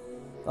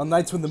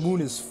nights when the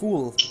moon is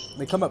full.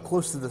 They come up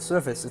close to the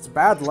surface. It's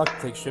bad luck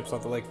to take ships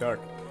onto Lake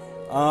Dark.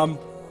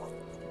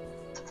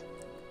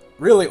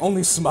 Really,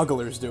 only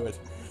smugglers do it.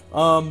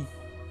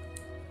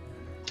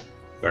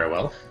 Very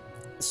well.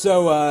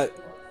 So,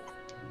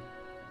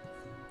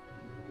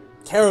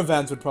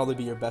 caravans would probably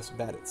be your best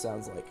bet, it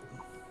sounds like.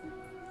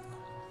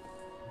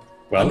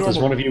 Well, does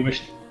one of you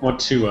want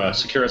to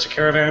secure us a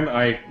caravan?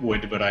 I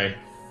would, but I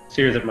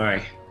fear that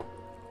my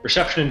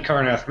reception in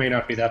Karnath may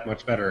not be that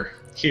much better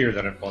here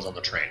than it was on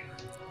the train.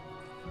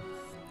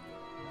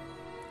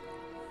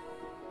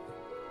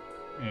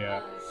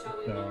 Yeah. Shall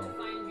we look to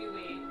find you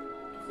a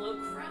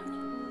cloak friend?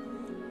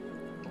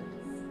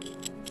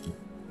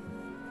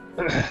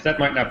 That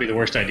might not be the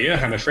worst idea.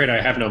 I'm afraid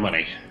I have no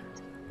money.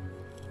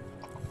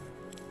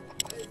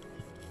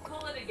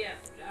 Call it a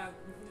gift.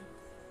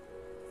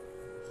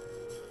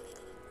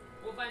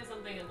 We'll find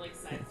something in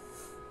Lakeside.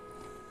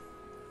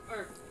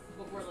 Or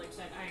before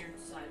Lakeside,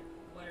 Ironside.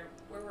 Where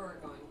we're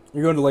going.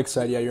 You're going to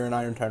Lakeside, yeah, you're in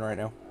Irontown right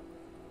now.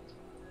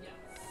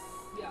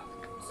 Yeah.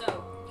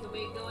 So, can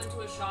we go into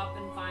a shop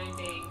and find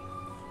a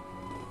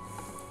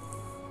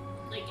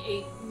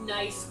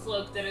nice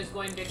cloak that is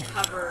going to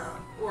cover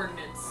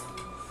Ordnance?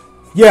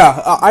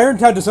 Yeah,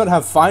 Irontown does not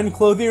have fine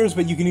clothiers,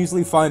 but you can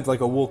easily find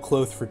like a wool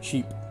cloak for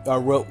cheap,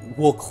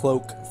 wool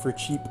cloak for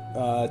cheap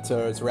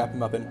to wrap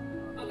him up in.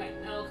 Okay,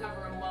 that'll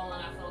cover him well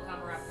enough. It'll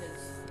cover up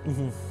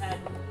his head.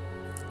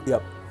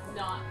 Yep.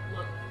 Not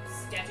look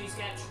sketch.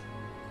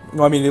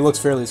 Well, I mean, it looks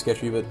fairly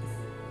sketchy, but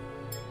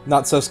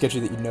not so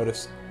sketchy that you'd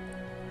notice.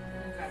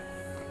 Okay.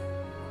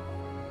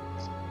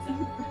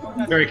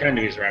 Very kind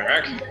of you,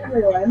 Zranarak.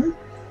 Everyone.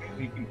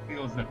 He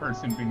conceals the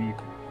person beneath.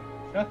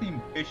 Nothing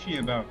fishy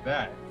about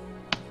that.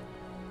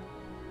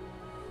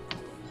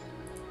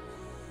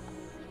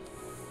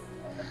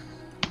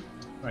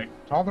 Right,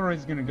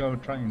 Talderoy's gonna go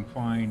try and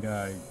find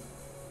a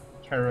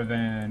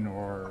caravan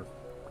or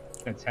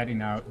that's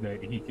heading out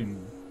that he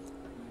can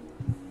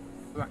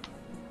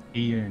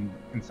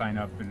sign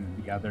up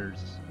and the others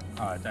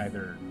to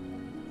either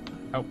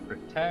help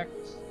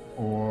protect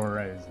or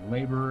as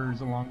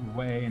laborers along the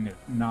way, and if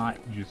not,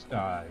 just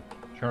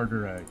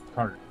charter a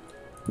cart.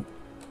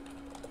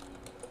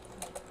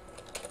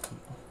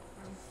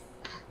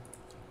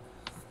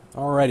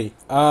 Alrighty.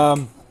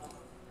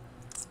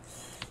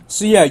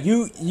 So yeah,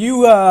 you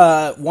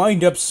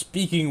wind up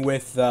speaking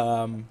with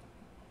a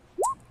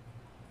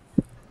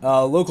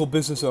local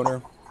business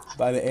owner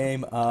by the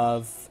name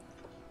of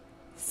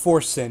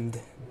Forsend.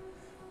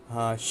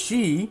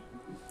 She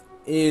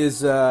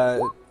is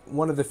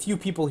one of the few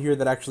people here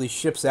that actually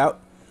ships out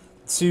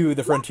to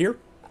the frontier.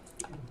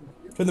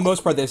 For the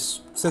most part, they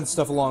send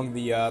stuff along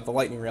the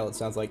lightning rail, it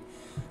sounds like.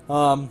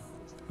 But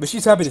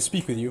she's happy to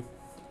speak with you.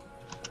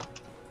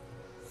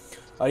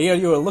 I hear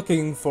you are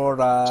looking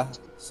for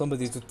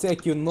somebody to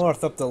take you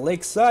north up the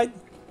lakeside?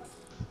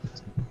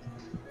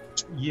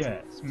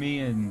 Yes, me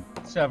and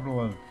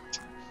several of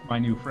my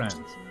new friends.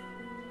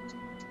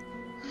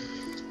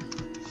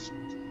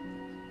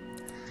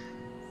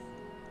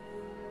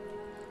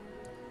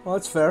 Well,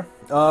 that's fair.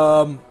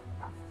 Are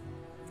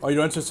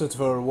you interested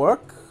for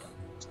work?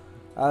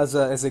 As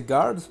a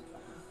guard?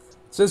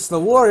 Since the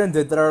war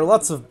ended, there are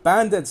lots of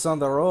bandits on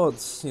the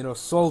roads. You know,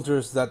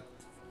 soldiers that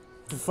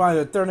find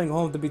returning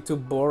home to be too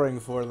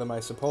boring for them, I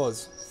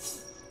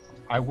suppose.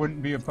 I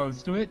wouldn't be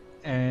opposed to it,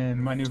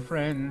 and my new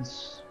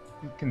friends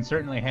can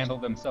certainly handle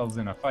themselves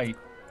in a fight.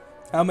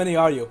 How many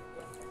are you?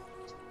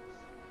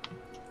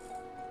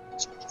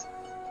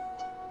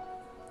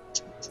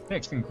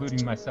 6,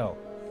 including myself.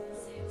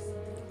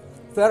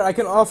 Fair, I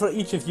can offer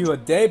each of you a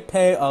day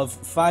pay of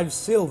 5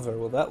 silver.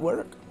 Will that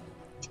work?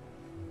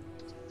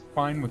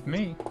 Fine with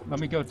me. Let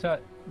me go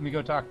talk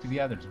to the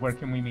others. Where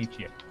can we meet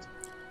you?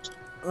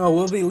 Oh,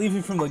 we'll be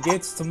leaving from the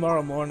gates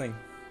tomorrow morning.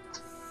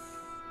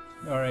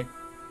 All right.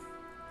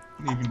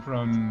 Leaving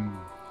from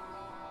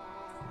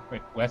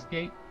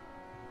Westgate?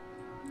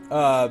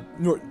 From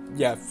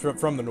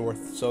the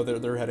north. So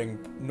they're heading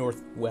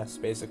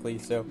northwest, basically.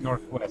 So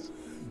Northwest.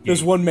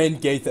 there's one main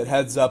gate that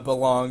heads up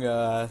along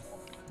the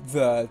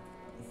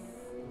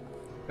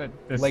The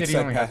city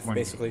lakeside only has path, one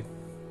basically. gate.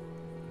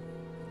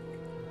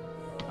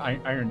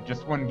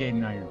 Just one gate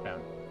in Irontown.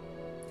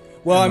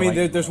 Well, I And the mean,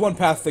 light- there's one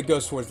path that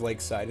goes towards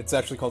Lakeside. It's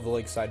actually called the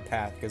Lakeside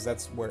Path, because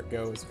that's where it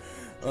goes.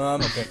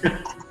 Okay.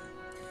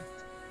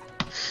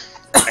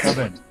 Well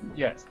then,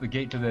 yes, the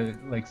gate to the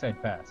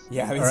Lakeside Pass.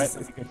 Yeah, I mean, Alright,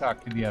 let me go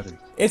talk to the others.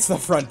 It's the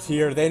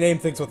frontier. They name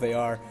things what they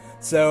are.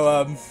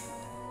 So,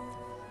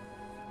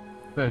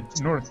 The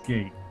North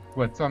Gate.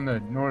 What's on the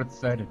north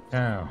side of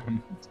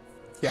town?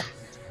 yeah.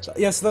 So,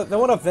 yes, the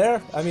one up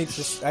there, I mean,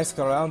 just ask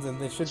around and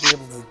they should be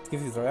able to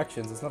give you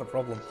directions. It's not a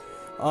problem.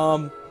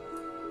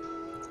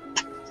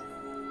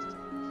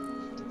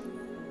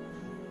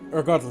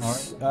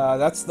 Regardless,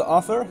 that's the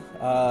offer.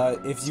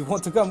 If you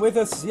want to come with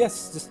us,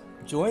 yes, just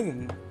join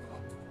and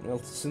we'll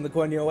send the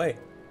coin your way.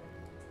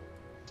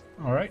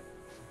 Alright.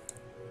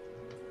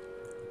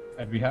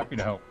 I'd be happy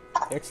to help.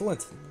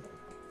 Excellent.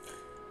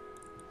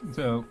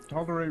 So,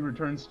 Talderoy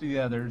returns to the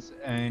others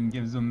and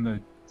gives them the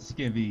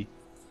skivvy.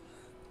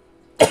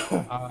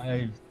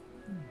 I've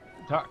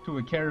talked to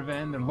a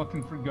caravan, they're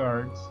looking for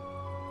guards.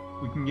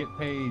 We can get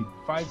paid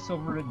 5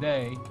 silver a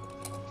day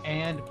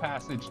and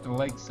passage to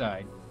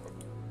Lakeside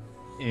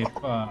if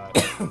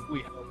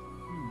we help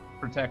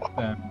protect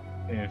them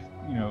if,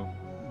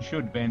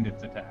 should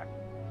bandits attack.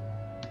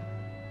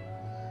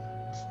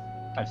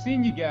 I've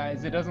seen you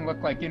guys, it doesn't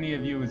look like any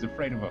of you is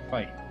afraid of a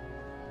fight.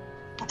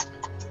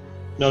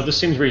 No, this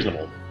seems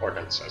reasonable,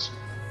 Ordnance says.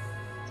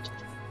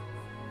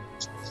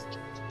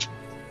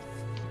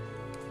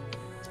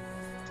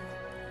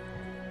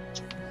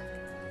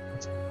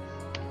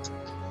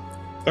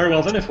 Very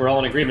well then, if we're all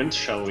in agreement,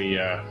 shall we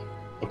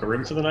book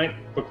rooms for the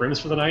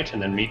night,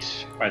 and then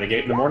meet by the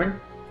gate in the morning?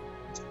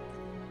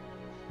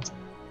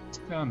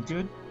 Sounds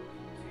good.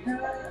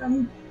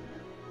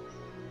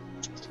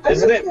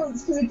 Isn't it? Don't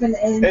sleep in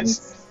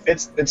inns.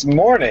 It's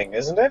morning,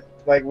 isn't it?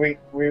 Like we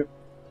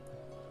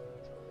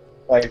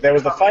like there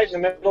was the fight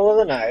in the middle of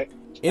the night.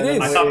 It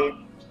and is. then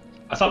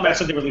I thought Matt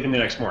said they were leaving the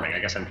next morning. I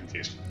guess I'm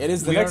confused. It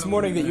is the We next are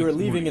morning that you are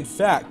leaving, in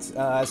fact.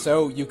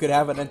 So you could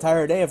have an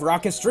entire day of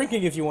raucous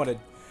drinking if you wanted.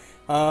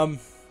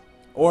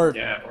 Or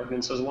Yeah,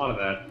 Ordnance does a lot of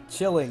that.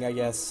 chilling, I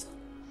guess.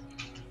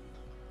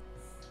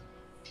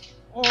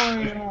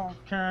 Oil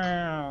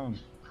town!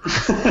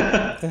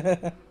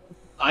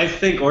 I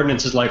think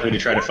Ordnance is likely to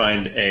try to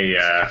find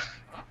a.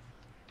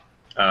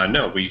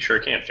 No, we sure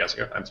can't,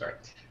 Jessica. I'm sorry.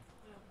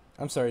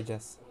 I'm sorry,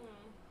 Jess.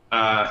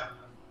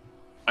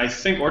 I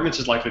think Ordnance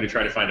is likely to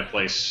try to find a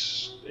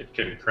place it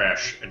can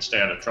crash and stay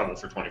out of trouble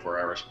for 24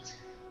 hours.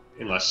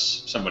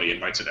 Unless somebody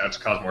invites it out to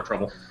cause more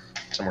trouble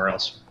somewhere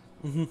else.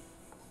 Mm-hmm.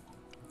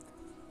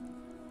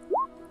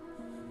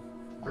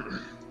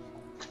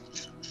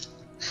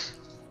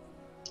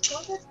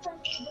 Well, this time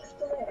just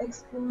to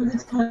explore the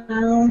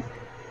town,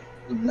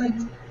 like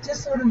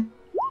just sort of.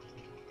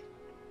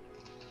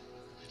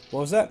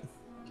 What was that?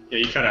 Yeah,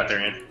 you cut out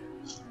there, Ian.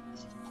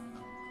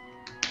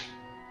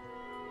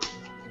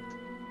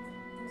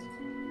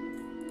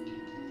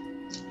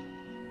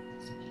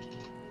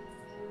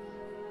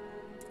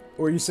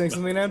 Were you saying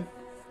something, Ned?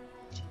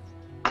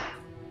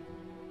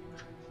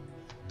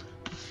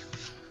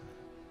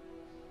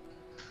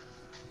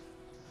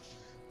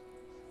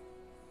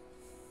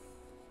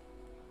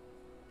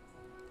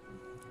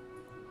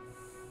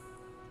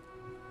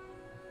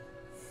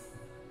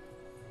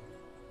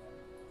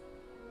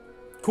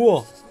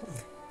 Cool.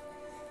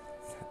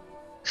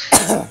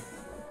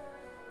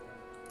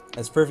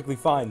 That's perfectly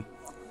fine.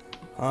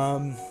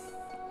 And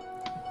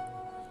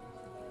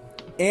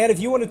if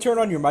you want to turn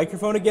on your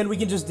microphone again, we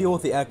can just deal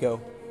with the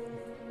echo.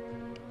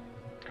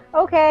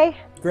 Okay.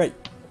 Great.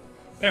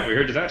 Yeah, we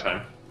heard you that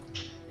time.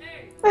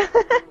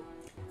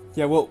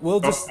 Yeah, we'll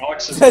just.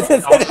 Alex is Then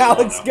Alex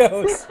Alex is gone now.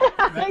 goes.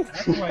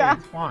 That's why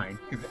it's fine,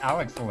 because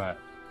Alex left.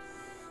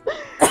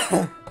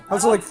 I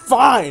was like,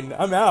 fine,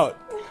 I'm out.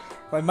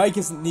 My mic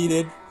isn't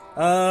needed.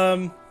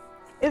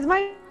 Is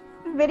my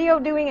video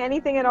doing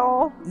anything at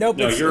all? Nope,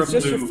 No, it's you're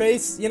just your blue.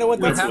 face. You know what?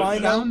 We That's have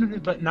fine now.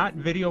 sound, but not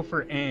video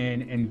for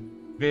Anne, and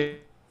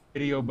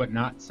video, but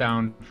not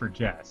sound for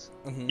Jess.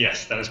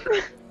 Yes, that is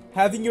correct.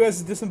 Having you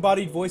as a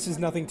disembodied voice is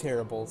nothing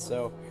terrible.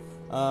 So,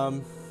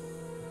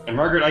 And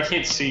Margaret, I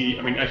can't see.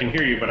 I mean, I can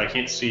hear you, but I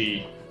can't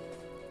see.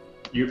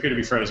 You appear to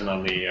be frozen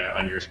on the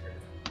on your screen.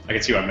 I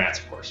can see you on Matt's,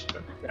 of course.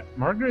 But... Yeah,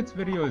 Margaret's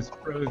video is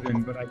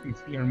frozen, but I can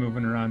see her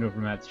moving around over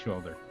Matt's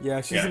shoulder. yeah,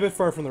 she's Yeah. a bit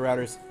far from the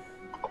routers.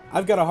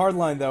 I've got a hard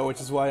line though,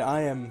 which is why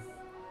I am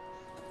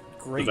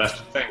great. The best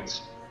of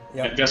things.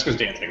 Yep. Yeah, Jessica's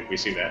dancing. We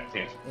see that.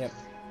 Yeah. Yep.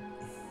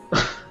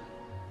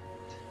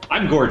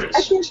 I'm gorgeous,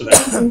 I can't so see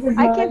that. anything because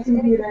I my can't see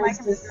anything computer is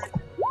like just.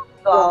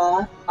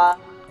 Uh,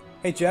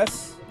 Hey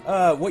Jess,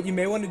 what you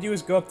may want to do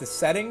is go up to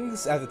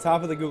settings at the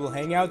top of the Google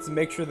Hangouts and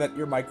make sure that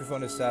your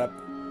microphone is set up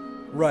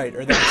right,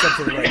 or that it's set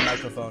to the right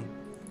microphone.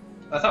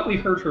 I thought we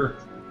heard her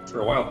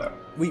for a while though.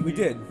 We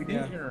did. We did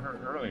Yeah. hear her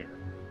earlier.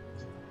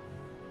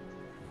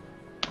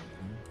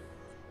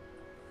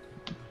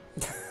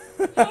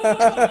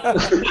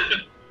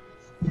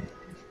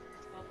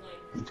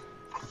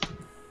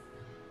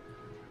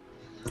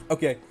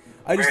 Okay.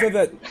 I just know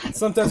that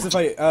sometimes if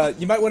I,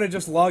 you might want to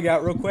just log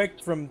out real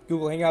quick from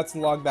Google Hangouts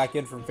and log back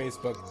in from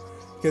Facebook,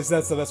 because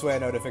that's the best way I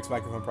know to fix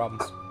microphone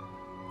problems.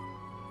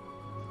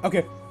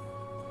 Okay.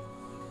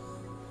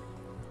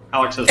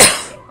 Alex has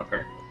left, though,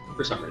 okay.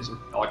 For some reason.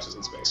 Alex is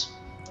in space.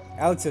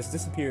 Alex has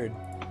disappeared.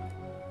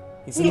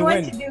 He's in He the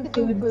went wind. to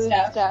do food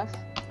stuff.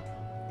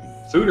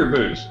 Food or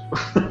booze?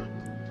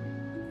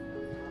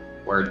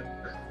 Word.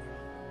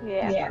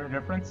 Yeah. Is there a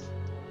difference?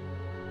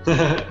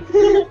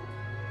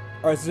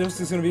 Alright, so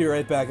Joseph's gonna be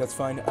right back, that's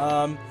fine.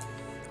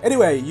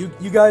 Anyway,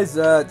 you guys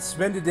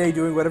spend a day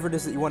doing whatever it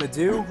is that you want to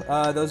do.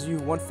 Those of you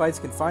who want fights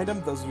can find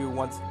them. Those of you who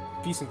want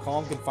peace and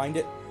calm can find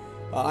it.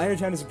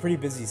 Irontown is a pretty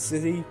busy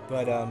city,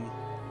 but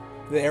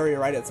the area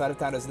right outside of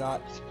town is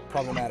not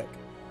problematic.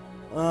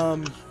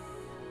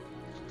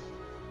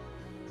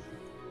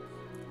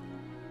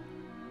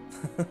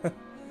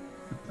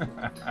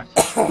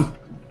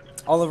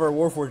 All of our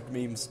Warforged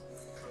memes.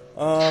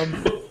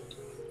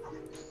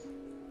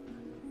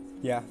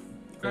 Yeah,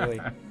 really.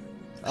 I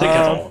think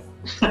that's all.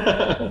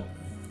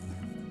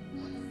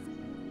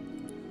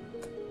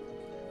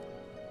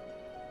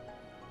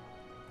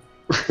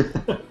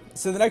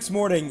 So the next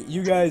morning,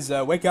 you guys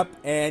wake up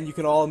and you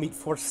can all meet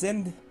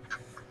Forsind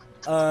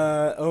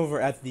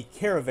over at the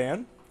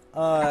caravan.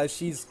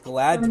 She's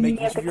glad to make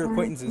each of your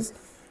acquaintances.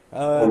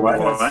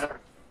 Because...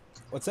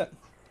 What's that?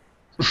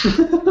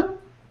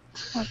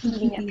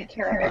 Meeting at the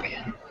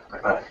caravan.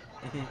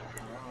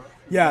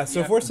 Yeah,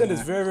 so Forsind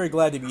is very, very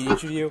glad to meet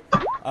each of you.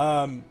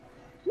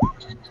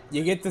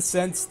 You get the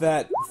sense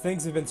that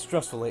things have been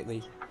stressful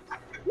lately.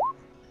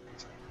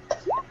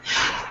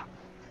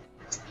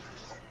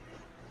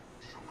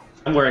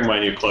 I'm wearing my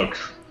new cloak,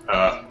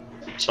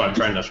 so I'm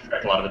trying to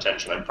attract a lot of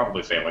attention. I'm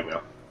probably failing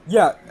now.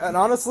 Yeah, and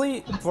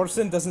honestly,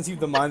 Forsind doesn't seem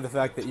to mind the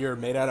fact that you're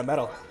made out of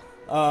metal.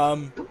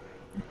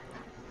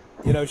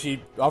 You know,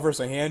 she offers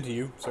a hand to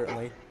you,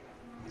 certainly.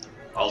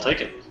 I'll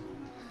take it.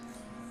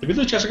 Did we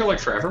lose Jessica like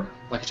forever?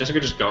 Like, is Jessica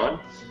just gone?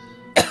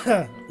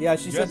 Yeah,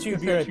 she said she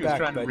would be right she was back,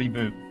 trying but... to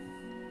reboot.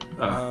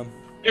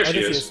 Here I she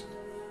think is.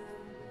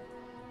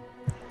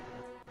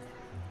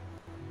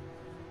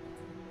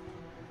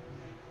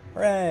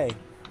 Hooray!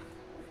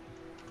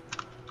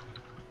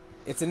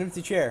 It's an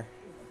empty chair.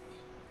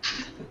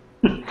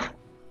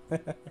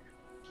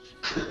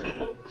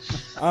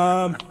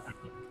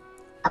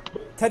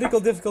 Technical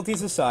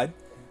difficulties aside,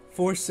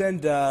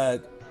 Forsind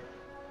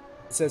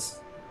says,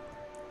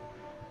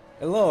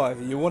 "Hello, are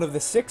you one of the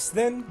 6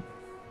 then?"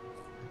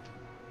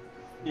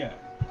 Yeah.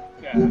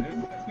 Yeah,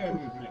 that's good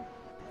with me.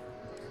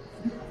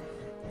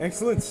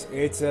 Excellent.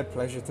 It's a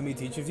pleasure to meet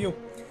each of you.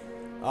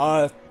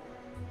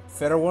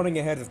 Fair warning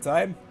ahead of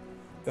time.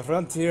 The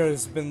frontier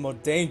has been more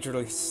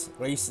dangerous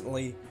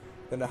recently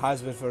than it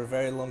has been for a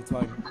very long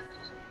time.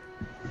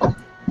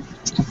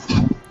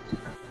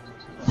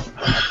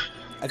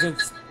 I think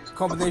it's a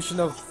combination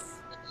of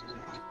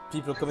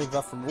people coming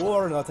back from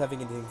war, not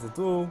having anything to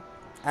do,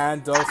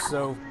 and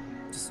also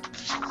just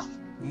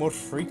more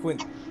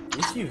frequent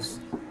issues.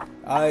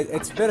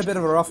 It's been a bit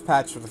of a rough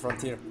patch for the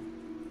frontier.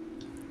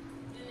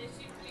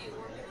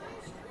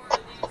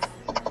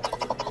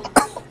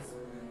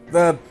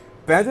 The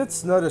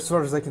bandits? Not as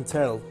far as I can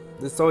tell.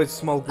 There's always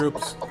small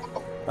groups.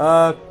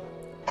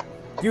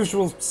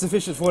 Usual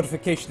sufficient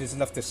fortification is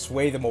enough to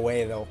sway them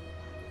away, though.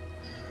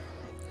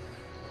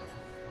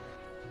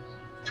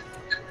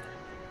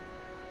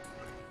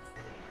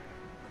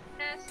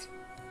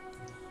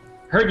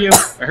 Heard you.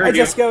 I heard Hi, you.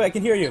 Jessica, I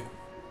can hear you.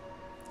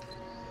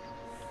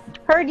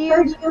 Heard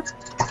you.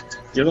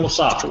 You're a little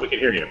soft, but we can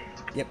hear you.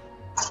 Yep.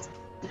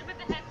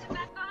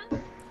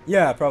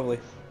 Yeah, probably.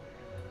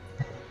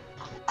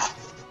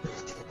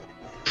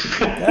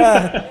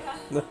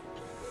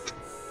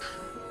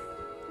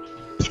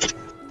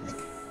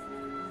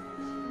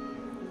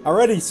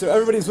 Alrighty, so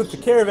everybody's with the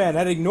caravan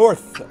heading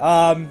north.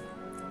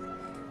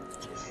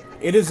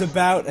 It is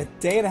about a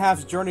day and a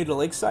half's journey to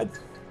Lakeside.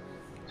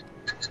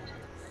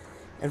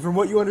 And from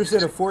what you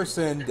understand of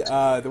Forsind,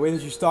 the way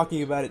that she's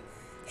talking about it,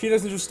 she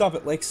doesn't just stop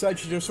at Lakeside,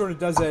 she just sort of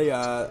does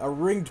a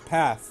ringed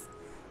path,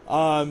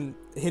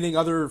 hitting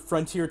other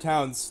frontier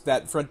towns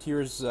that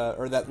frontiers,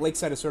 or that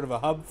Lakeside is sort of a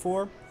hub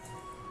for.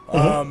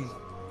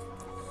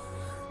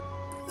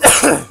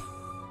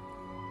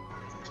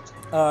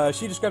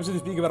 She describes it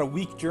as being about a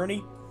week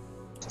journey,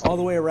 all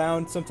the way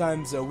around,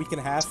 sometimes a week and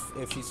a half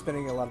if she's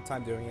spending a lot of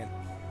time doing it.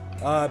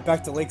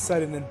 Back to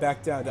Lakeside and then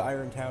back down to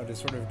Irontown to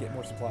sort of get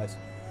more supplies.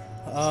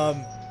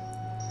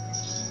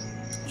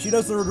 She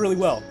does the road really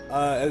well,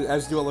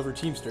 as do all of her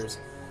teamsters.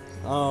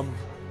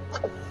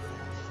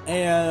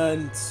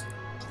 And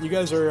you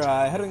guys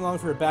are heading along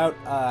for about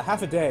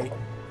half a day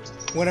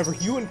whenever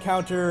you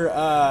encounter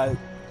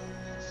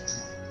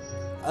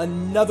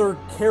another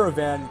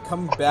caravan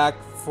coming back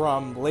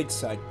from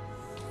Lakeside.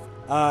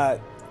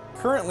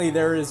 Currently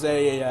there is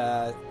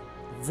a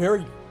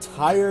very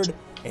tired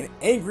and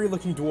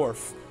angry-looking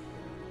dwarf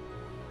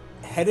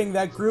heading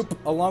that group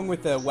along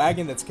with a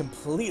wagon that's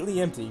completely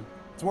empty.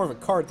 It's more of a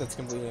cart that's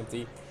completely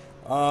empty.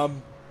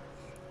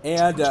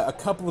 And a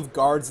couple of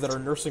guards that are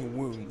nursing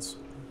wounds.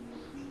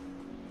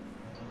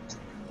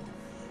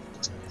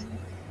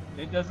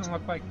 It doesn't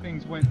look like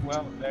things went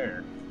well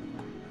there.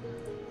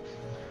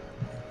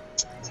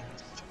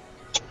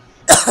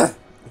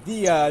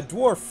 The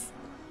dwarf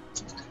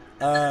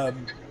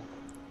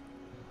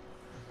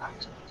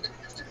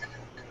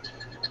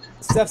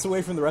steps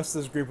away from the rest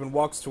of this group and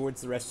walks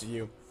towards the rest of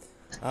you.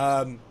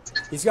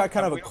 He's got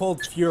kind of a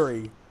cold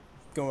fury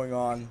going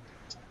on.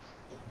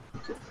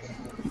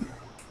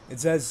 It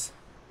says,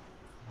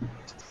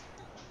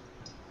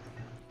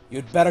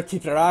 "You'd better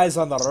keep your eyes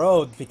on the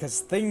road because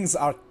things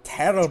are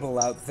terrible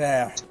out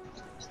there."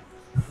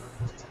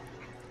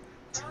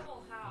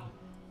 Terrible how?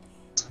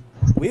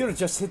 We were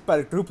just hit by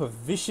a group of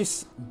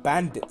vicious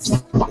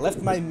bandits.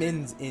 Left my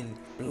men in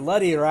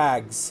bloody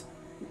rags.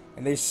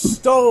 And they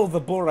stole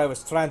the boar I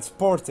was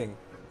transporting.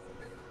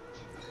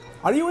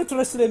 Are you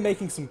interested in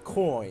making some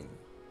coin?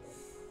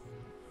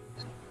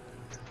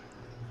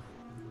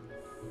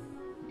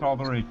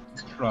 Talderoy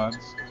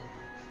shrugs.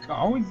 I'm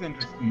always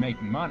interested in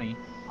making money.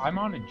 I'm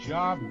on a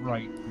job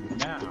right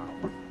now.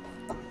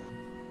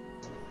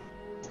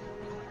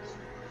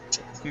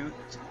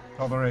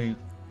 Talderoy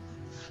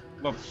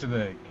looks to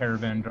the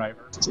caravan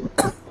driver.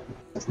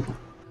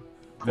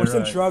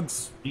 Forsen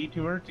shrugs.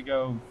 Detour to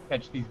go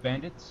catch these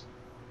bandits.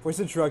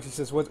 Forsen shrugs. He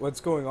says,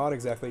 what's going on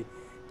exactly?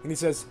 And he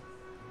says,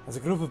 "There's a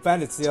group of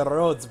bandits near the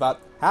roads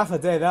about half a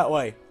day that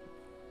way.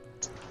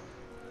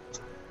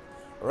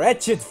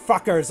 Wretched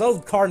fuckers,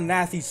 old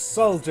Carnathy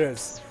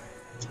soldiers.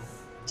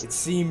 It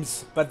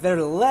seems, but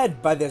they're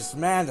led by this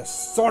man, the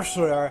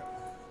sorcerer,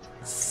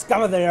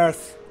 scum of the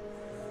earth.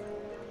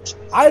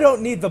 I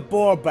don't need the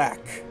boar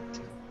back,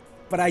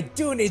 but I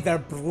do need their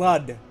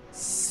blood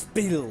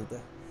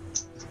spilled.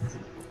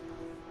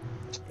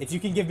 If you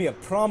can give me a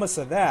promise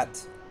of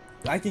that,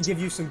 I can give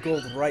you some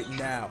gold right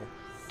now."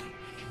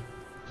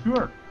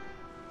 Sure.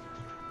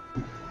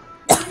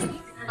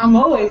 I'm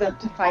always up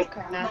to fight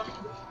Carnathy.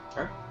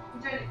 Sure.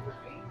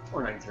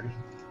 Or 9:30.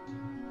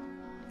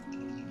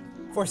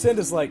 Forsen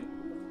is like,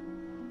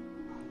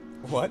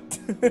 what?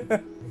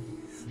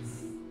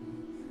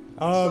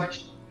 Oh,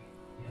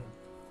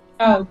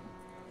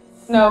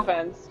 no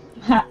offense.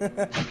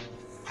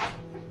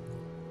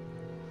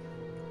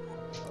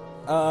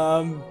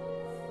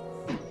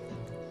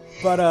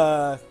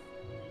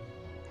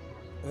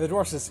 The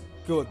dwarf says,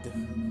 "Good.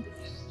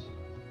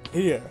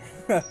 Here."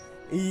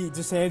 He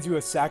just hands you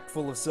a sack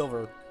full of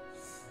silver.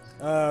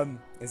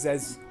 It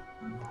says,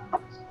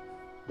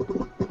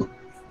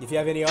 "If you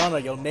have any honor,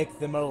 you'll make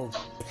them all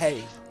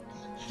pay."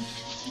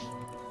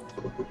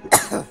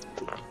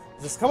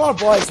 He says, "Come on,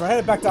 boys, we're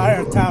headed back to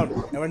Iron Town,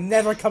 and we're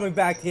never coming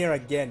back here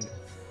again."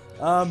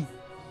 And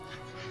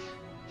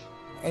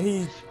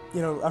he,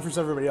 ushers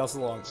everybody else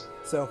along.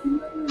 So,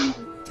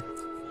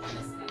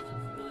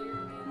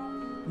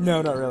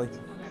 no, not really.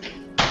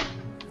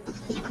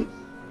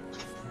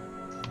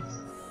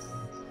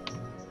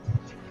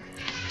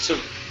 So,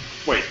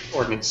 wait,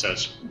 Ordnance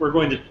says, we're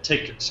going to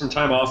take some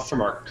time off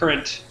from our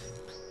current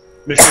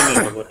mission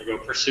and we're going to go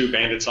pursue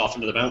bandits off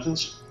into the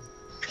mountains?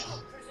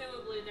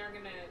 Presumably they're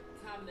gonna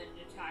come and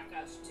attack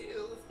us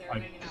too if they're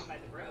hanging out by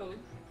the road.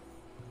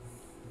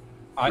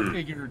 I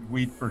figured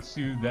we'd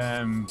pursue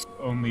them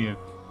only if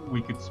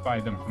we could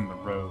spy them from the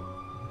road.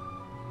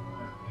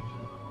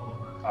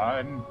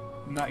 I'm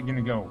not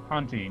gonna go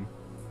hunting.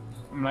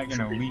 I'm not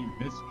gonna leave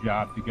this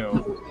job to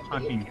go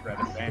hunting for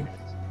other bandits.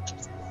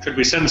 Could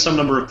we send some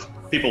number of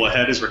people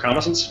ahead as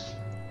reconnaissance?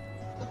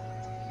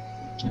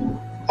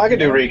 I could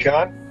do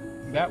recon.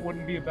 That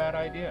wouldn't be a bad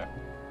idea.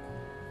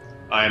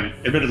 I'm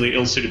admittedly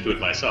ill-suited to it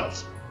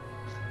myself.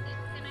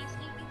 Can I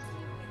sneak into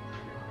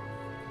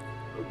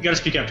you? You gotta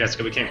speak up,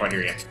 Jessica, we can't quite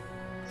hear you. I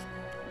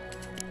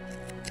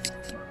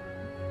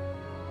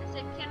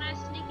said, can I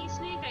sneaky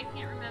sneak? I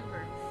can't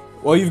remember.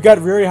 Well, you've got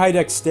very high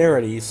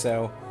dexterity,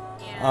 so,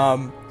 Yeah.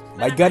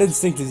 my But gut I'm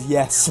instinct is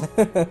yes. I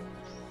have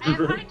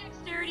high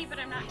dexterity, but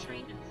I'm not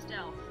trained in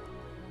stealth.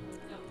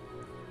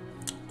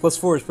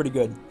 +4 is pretty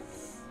good.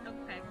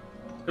 Okay.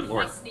 Good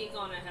lord. I'll sneak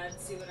on ahead,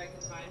 see what I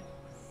can find.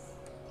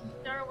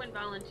 Darwyn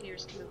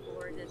volunteers to move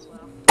forward as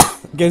well.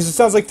 Okay, so it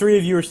sounds like 3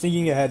 of you are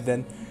sneaking ahead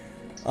then.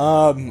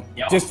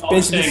 Yeah, Just I'll be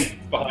basically,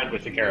 staying behind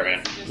with the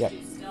caravan. Just Yeah.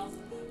 do stealth.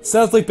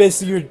 sounds like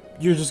basically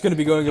you're just going to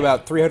be going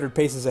about 300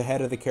 paces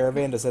ahead of the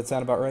caravan. Does that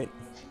sound about right?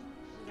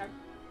 Okay.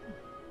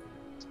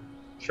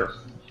 Sure.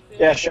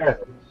 Yeah, sure.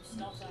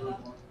 Stealth that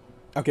up.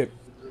 Okay.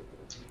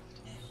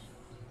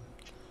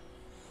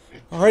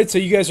 Alright, so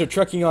you guys are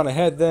trucking on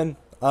ahead then.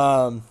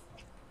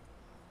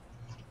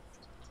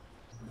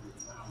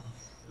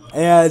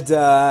 And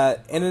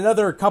in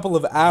another couple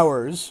of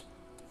hours,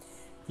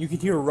 you can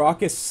hear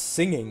raucous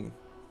singing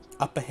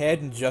up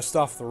ahead and just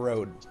off the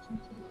road.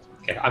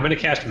 Okay, I'm gonna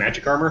cast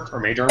magic armor, or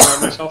mage armor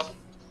on myself.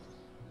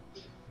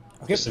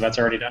 Okay. So that's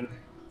already done.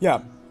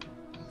 Yeah.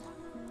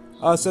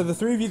 So the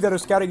 3 of you that are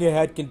scouting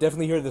ahead can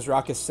definitely hear this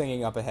raucous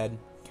singing up ahead.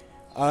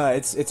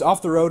 It's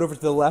off the road over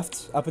to the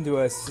left, up into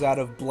a set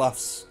of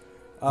bluffs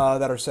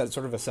that are set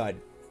sort of aside.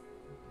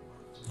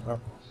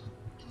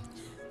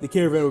 The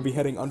caravan would be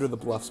heading under the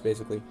bluffs,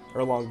 basically,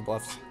 or along the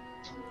bluffs.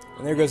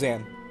 And there goes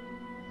Anne.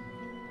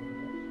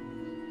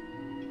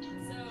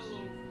 So,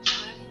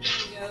 I'm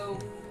gonna go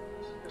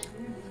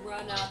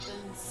run up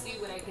and see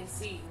what I can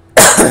see.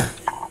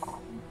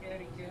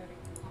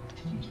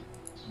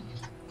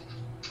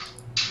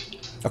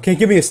 Okay,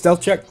 give me a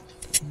stealth check.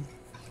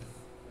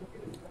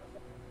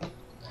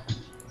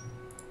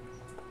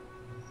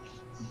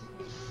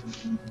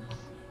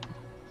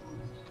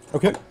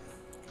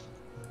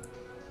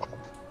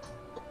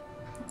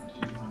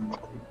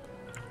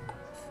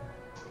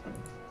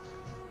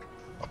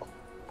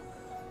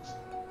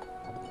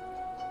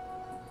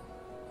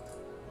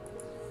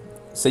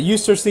 So you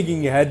start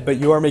sneaking ahead, but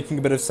you are making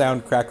a bit of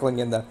sound crackling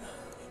in the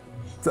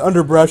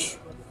underbrush.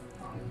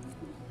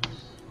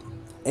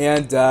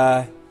 And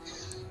as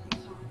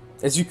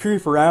you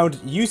creep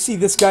around, you see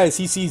this guy as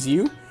he sees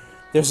you.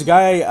 There's a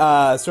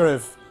guy sort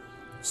of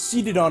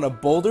seated on a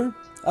boulder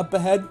up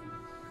ahead,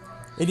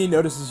 and he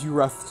notices you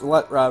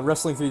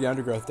wrestling through the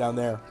undergrowth down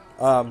there.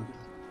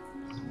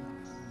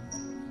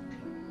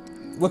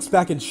 Looks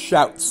back and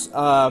shouts,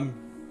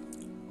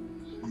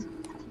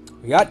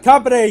 "We got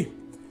company!"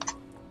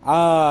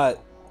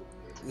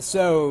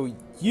 So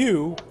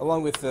you,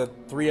 along with the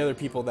 3 other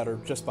people that are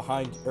just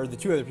behind, or the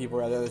 2 other people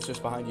rather that's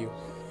just behind you,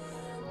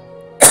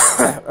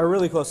 are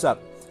really close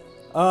up.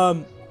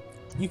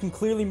 You can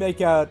clearly make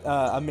out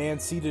a man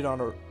seated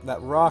on that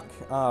rock.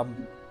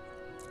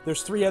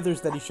 There's 3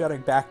 others that he's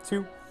shouting back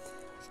to,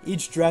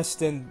 each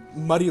dressed in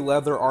muddy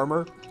leather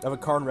armor of a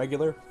Karn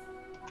regular.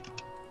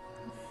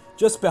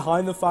 Just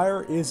behind the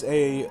fire is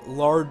a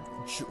large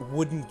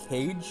wooden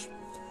cage.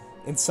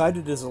 Inside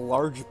it is a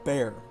large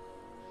bear.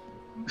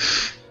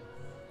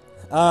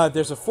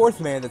 There's a 4th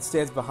man that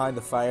stands behind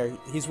the fire.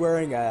 He's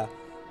wearing a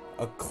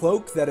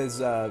cloak that is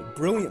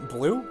brilliant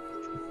blue.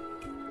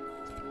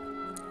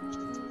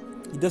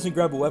 He doesn't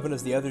grab a weapon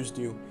as the others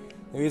do.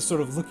 He's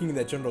sort of looking in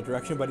that general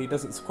direction, but he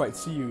doesn't quite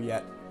see you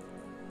yet.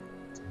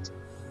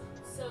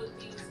 So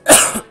these are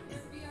VR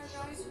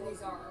guys or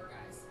these are our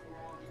guys?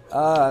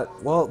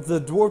 Well, the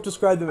dwarf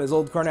described them as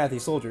old Carnathi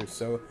soldiers,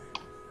 so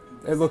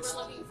it looks...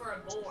 We're looking for a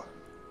boar.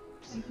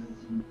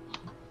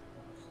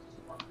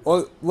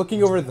 Well,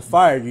 looking over at the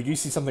fire, you do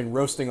see something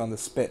roasting on the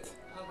spit.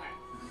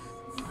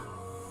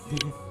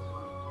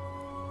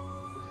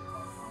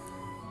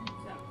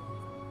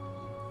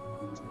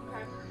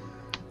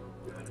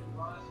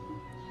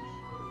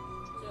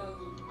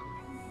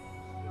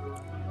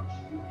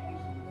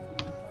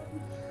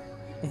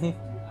 Okay.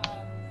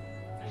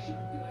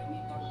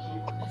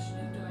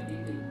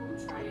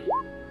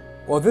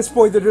 Well, at this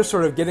point, they're just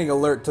sort of getting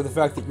alert to the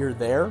fact that you're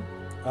there.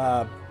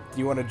 Do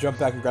you want to jump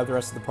back and grab the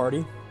rest of the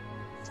party?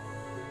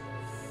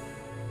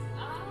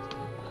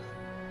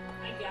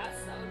 I guess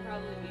that would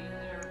probably be in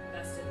their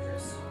best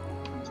interest.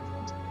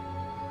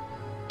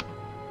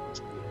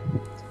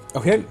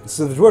 Okay,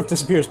 so the dwarf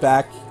disappears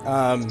back.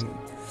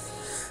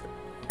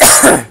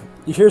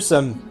 You hear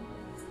some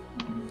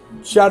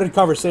shouted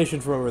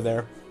conversation from over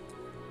there.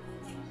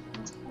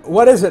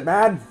 What is it,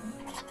 man?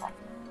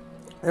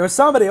 There was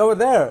somebody over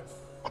there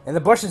in the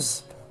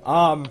bushes.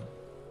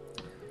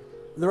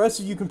 The rest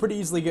of you can pretty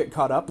easily get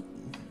caught up.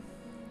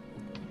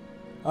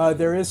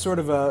 There is sort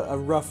of a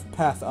rough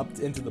path up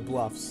into the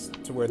bluffs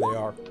to where they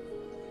are.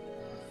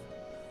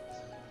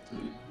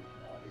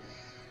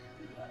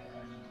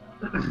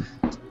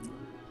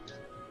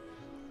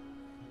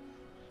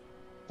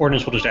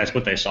 Ordnance will just ask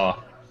what they saw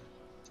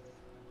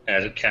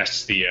as it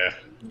casts the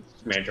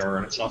command jar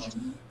on itself.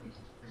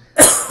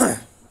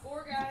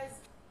 4 guys,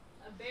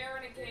 a bear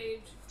in a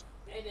cage,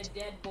 and a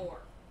dead boar.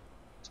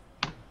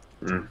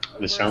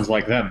 This sounds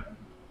like them.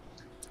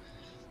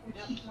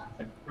 Yep.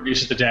 It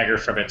produces the dagger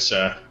from its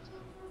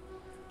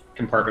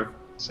compartment.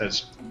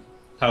 Says,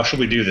 "How shall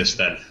we do this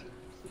then?"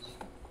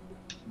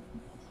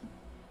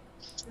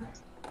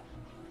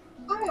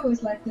 I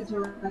always like the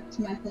direct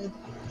method.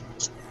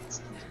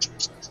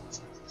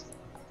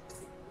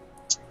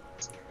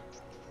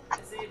 I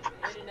say in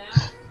and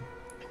out.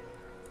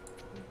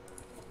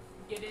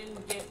 Get in,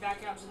 get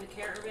back out to the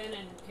caravan,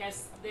 and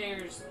guess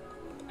there's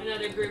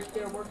another group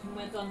they're working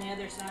with on the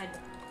other side.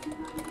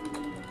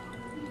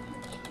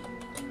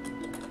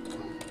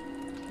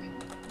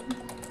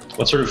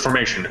 What sort of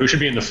formation? Who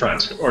should be in the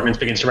front? Ordnance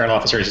begins to rattle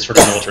off a series of sort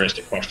of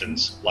militaristic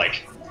questions,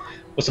 like,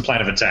 what's the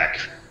plan of attack?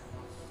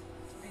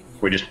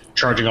 Are we just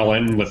charging all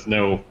in with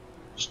no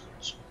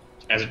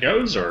as it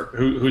goes, or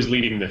who's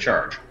leading the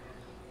charge?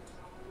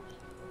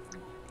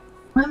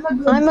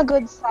 I'm a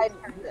good side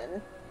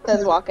person,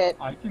 says Wocket.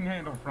 I can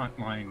handle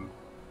frontline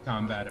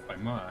combat if I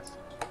must.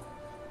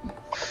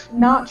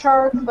 Not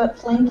charge, but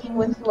flanking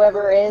with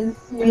whoever is,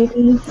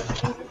 maybe.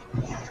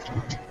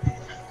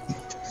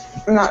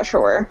 I'm not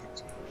sure.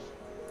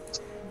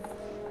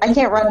 I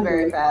can't run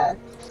very fast.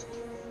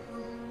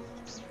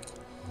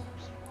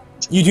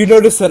 You do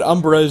notice that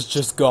Umbra is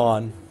just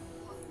gone.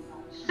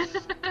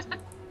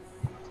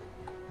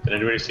 Did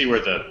anybody see where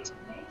the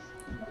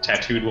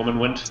tattooed woman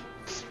went?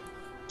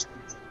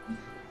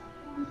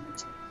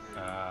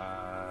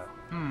 I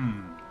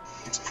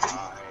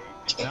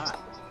did not.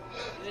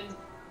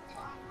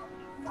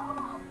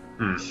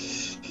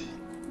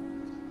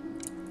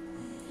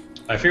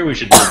 I fear we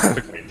should move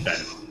quickly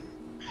then.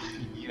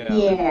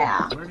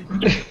 Yeah.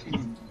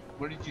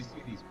 Where did you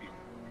see these people?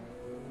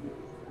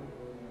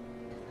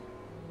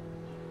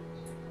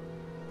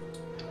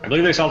 I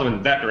believe they saw them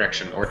in that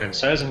direction, Ordnance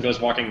says, and goes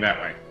walking that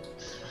way.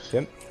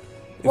 Yep.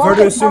 It's hard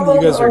to assume that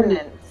you guys are...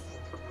 Ordnance.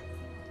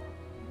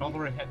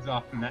 Talderoy heads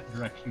off in that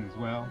direction as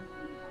well.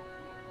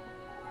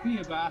 See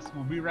you, boss.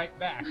 We'll be right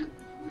back.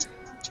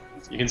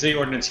 You can see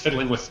Ordnance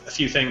fiddling with a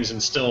few things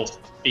and still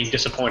being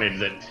disappointed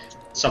that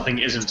something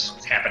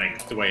isn't happening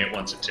the way it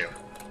wants it to.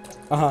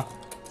 Uh-huh.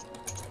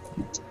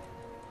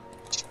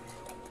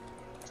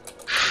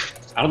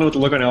 I don't know what the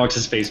look on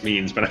Alex's face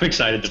means, but I'm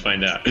excited to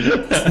find out.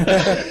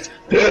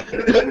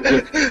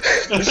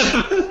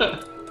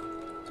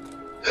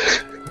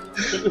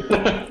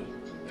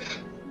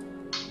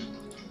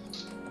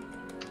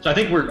 So I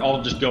think we're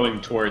all just going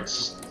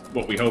towards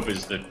what we hope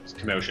is the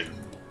commotion.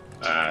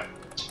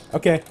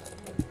 Okay.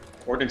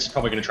 Ordnance is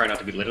probably going to try not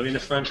to be literally in the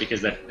front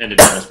because that ended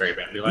almost very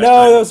badly last No,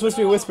 time. that was supposed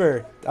to be a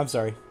whisper. I'm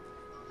sorry.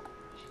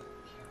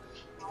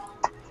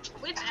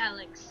 With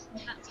Alex.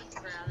 Not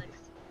Whisper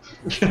Alex.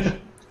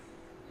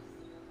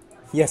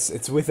 Yes,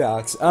 it's with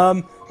Alex.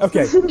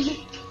 Okay.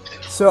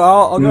 So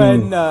I'll go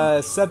ahead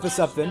and set this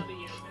up then.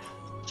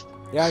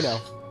 Yeah,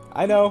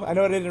 I know what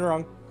I did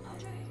wrong.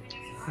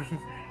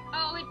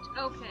 Oh,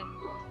 okay.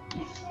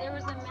 There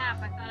was a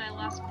map. I thought I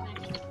lost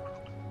connection.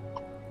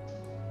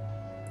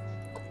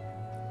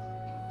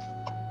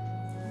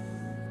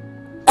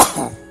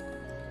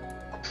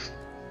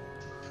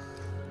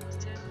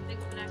 There's a big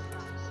black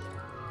box.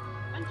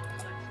 Bunch of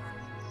black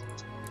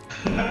boxes.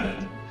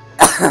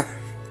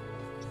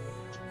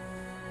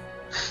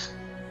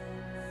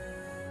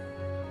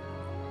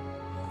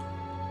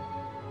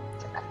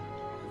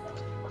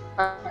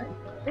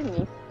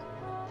 Didn't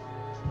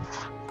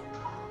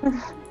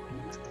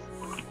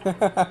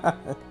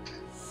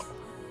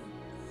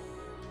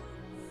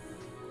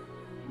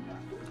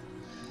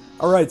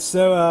Alright,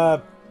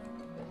 so,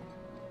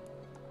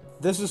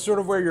 this is sort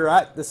of where you're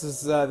at. This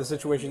is, the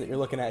situation that you're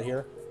looking at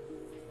here.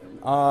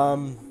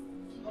 Although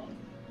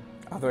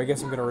I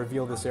guess I'm gonna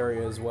reveal this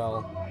area as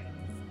well.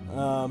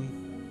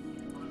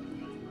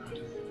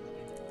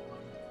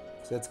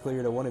 So that's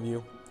clear to one of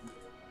you.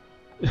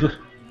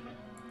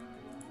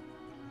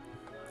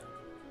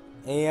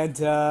 And,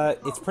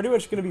 it's pretty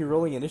much gonna be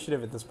rolling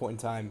initiative at this point in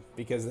time,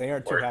 because they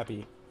aren't too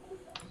happy.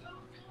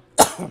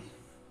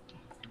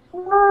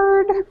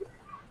 Word.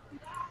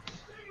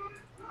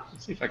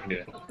 Let's see if I can do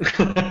it.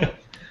 Let's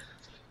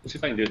see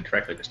if I can do it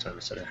correctly this time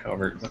instead of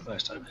however it went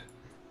last time.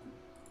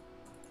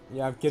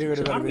 Yeah, I'm getting rid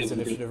of everybody's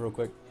initiative real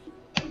quick.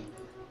 Did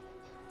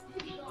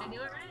I do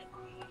it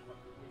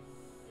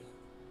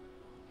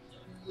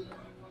right?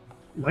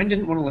 Mine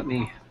didn't want to let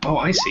me... Oh,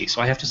 I see.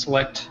 So I have to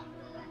select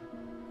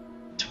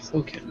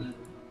token.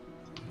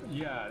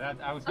 Yeah,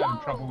 I was having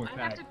trouble with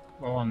that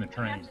while on the I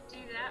train. have to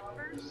do that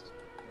first.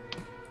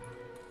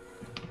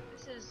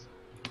 This is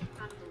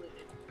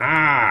convoluted.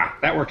 Ah,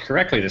 that worked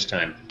correctly this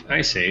time.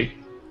 I see.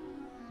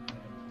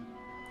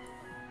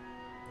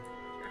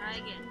 Try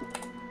again.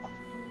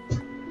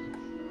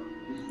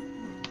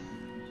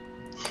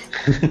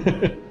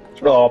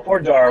 Oh, poor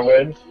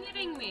Darwyn. Are you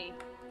kidding me?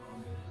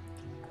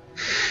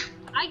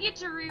 I get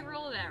to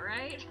re-roll that,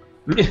 right?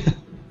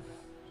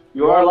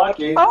 You are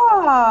lucky.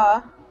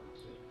 Ah!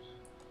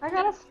 I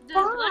got a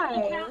Does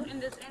lucky 5. count in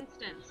this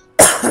instance?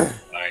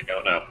 I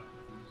don't know.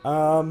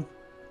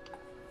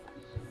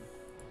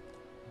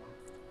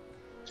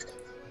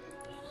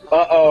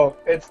 Uh-oh,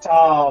 it's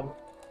Tom.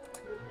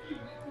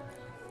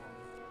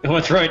 Oh,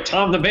 that's right,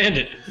 Tom the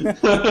Bandit.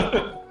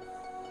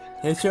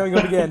 It's showing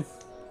up again.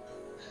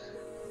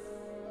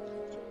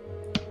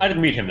 I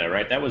didn't meet him though,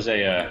 right? That was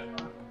a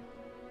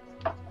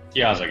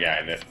Piazza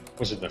guy that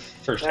was in the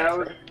first half,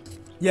 right?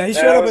 Yeah, he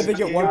showed up, I think,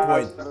 at one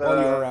point while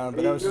you were around,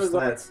 but that was just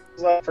once.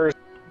 First.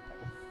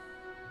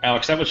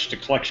 Alex, that was just a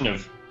collection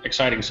of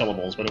exciting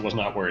syllables, but it was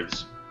not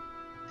words.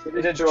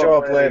 It did show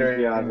up later,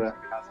 yeah.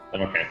 Okay. How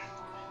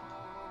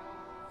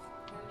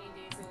many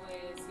days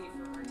away is he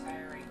from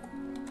retiring?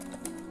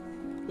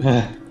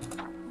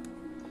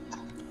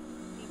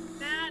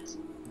 That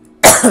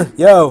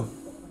Yo,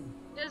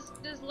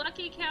 does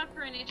lucky count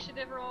for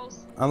initiative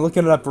rolls? I'm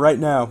looking it up right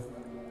now.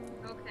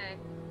 Okay.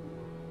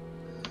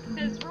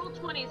 Because roll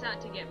 20's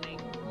out to get me.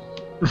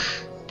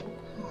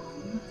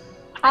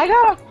 I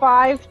got a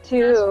 5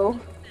 too.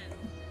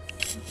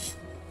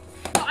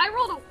 Oh, I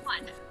rolled a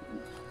 1.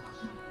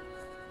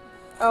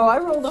 Oh, I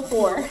rolled a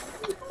 4.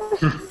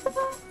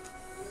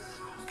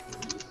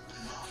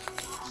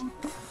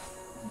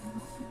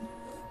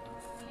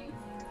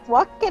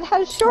 Wocket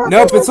has short.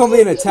 Nope, it's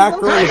only an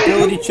attack roll,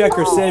 ability check,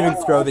 or saving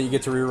throw that you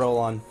get to reroll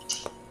on.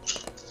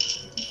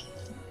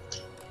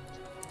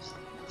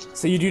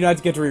 So you do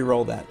not get to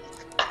reroll that.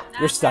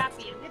 You're Not stuck.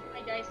 happy. I hit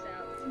my dice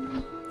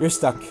out. You're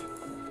stuck.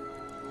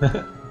 I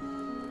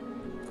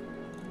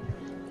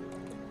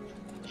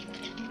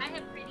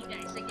have pretty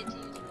dice. I get to use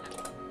them.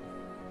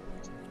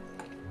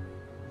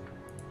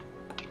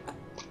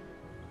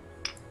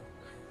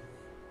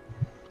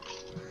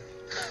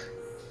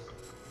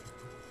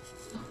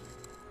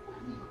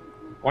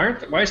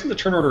 Why isn't the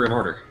turn order in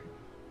order?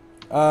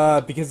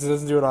 Because it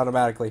doesn't do it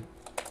automatically.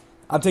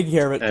 I'm taking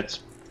care of it.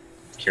 That's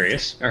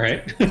curious. All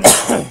right.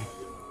 Numbers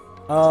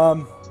are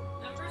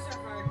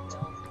hard,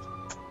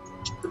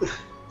 Bill.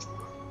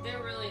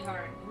 They're really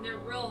hard, and they're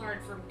real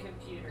hard from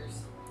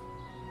computers.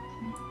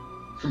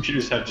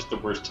 Computers have just the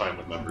worst time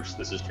with numbers.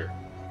 This is true.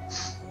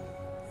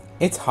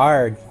 It's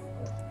hard.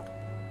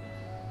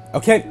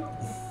 Okay.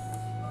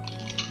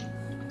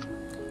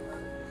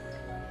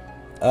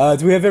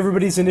 Do we have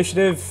everybody's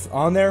initiative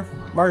on there?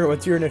 Margaret,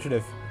 what's your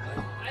initiative?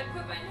 I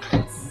put my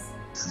notes.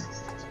 I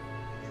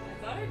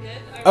thought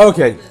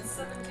Okay. rolled a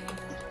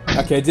 17.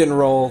 Okay, it didn't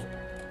roll.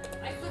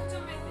 I clicked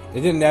on my thing.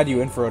 It didn't add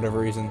you in for whatever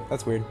reason.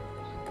 That's weird.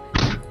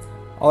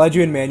 I'll add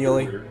you in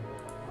manually.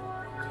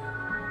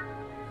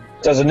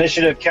 Does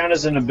initiative count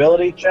as an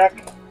ability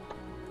check?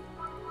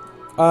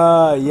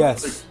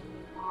 Yes.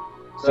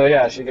 So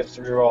yeah, she gets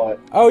to reroll it.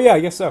 Oh yeah, I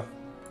guess so.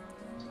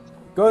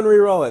 Go and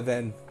re-roll it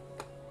then.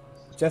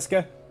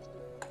 Jessica?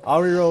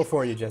 I'll re-roll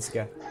for you,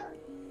 Jessica.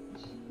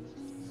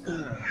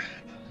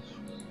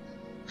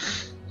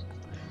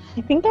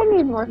 I think I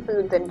need more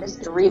food than just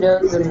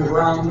Doritos and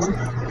rum.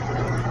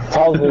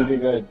 Probably be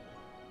good.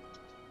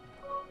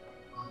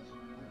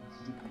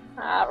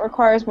 It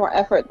requires more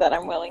effort than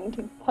I'm willing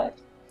to put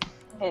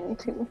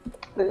into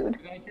food.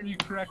 Did I hear you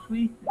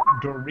correctly?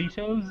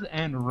 Doritos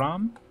and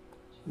rum?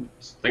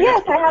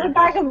 Yes, I had a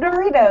bag of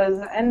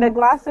Doritos and a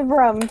glass of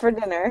rum for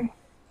dinner.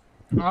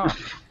 Oh,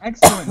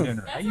 excellent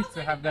dinner. I That used to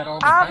sounds have that all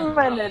like the a time.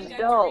 I'm an You got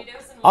adult. Doritos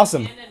in one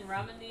Awesome. hand and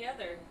rum in the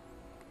other.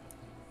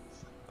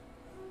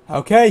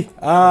 Okay,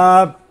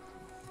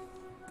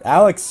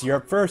 Alex, you're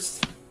up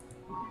first.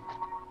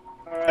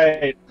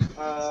 Alright.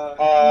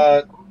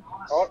 I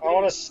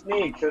want to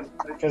sneak,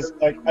 because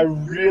like, I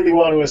really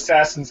want to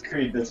Assassin's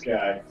Creed this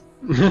guy.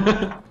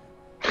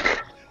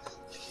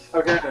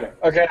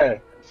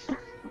 Okay.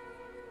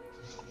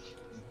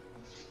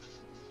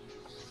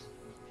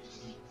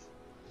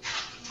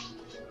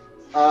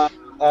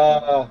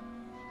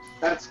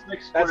 That's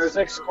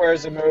six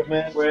squares of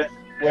movement with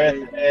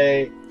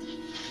a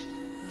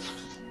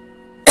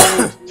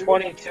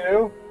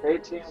 22.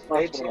 18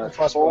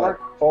 plus 4.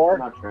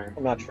 4?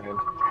 I'm not trained.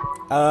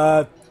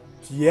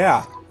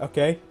 Yeah,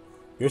 okay.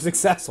 You're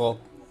successful.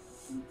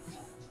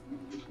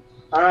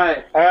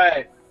 Alright.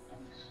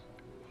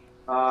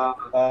 How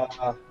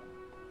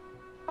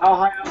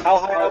high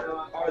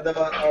up are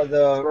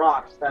the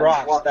rocks that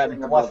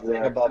bluff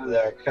thing above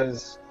there?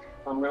 Because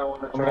I'm gonna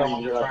want to try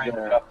and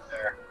get up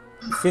there.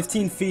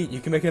 15 feet, you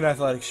can make an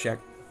athletics check.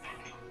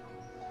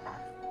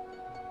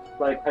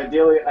 Like,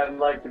 ideally, I'd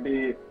like to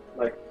be,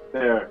 like,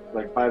 there,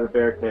 like, by the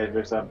bear cage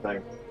or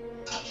something.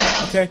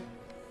 Okay.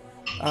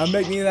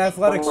 Make me an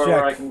athletics Somewhere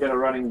where I check. can get a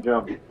running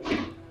jump.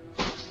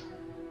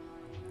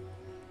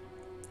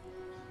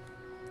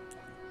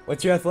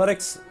 What's your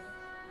athletics?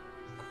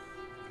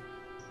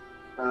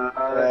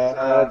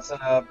 That's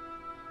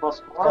plus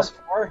 4? Plus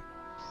 4?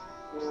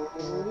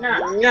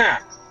 Nah.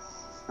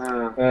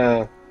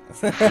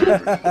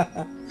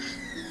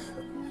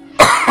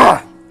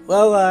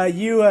 Well,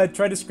 you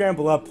try to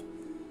scramble up,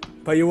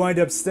 but you wind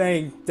up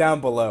staying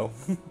down below.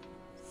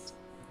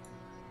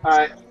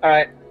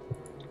 Alright.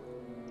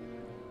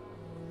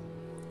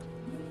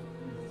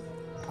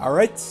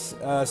 Alright,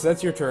 so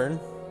that's your turn.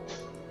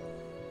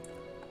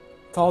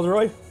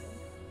 Talderoy?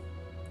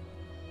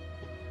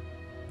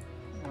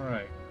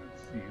 Alright,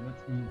 let's see.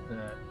 Let's move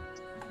that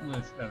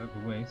list out of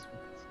the way. So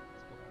what's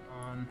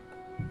going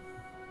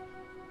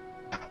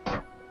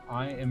on?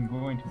 I am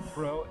going to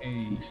throw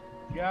a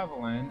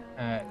javelin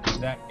at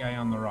that guy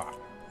on the rock.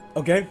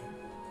 Okay.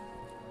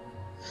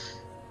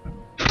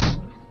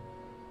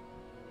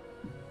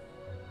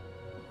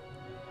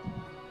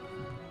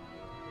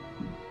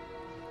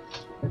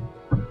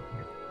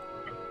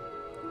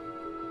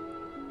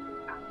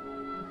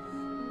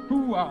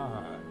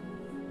 Hooah!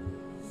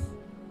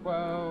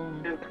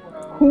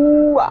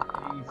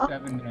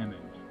 7 damage.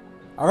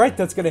 Alright,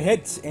 that's gonna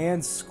hit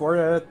and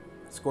score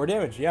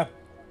damage, yeah.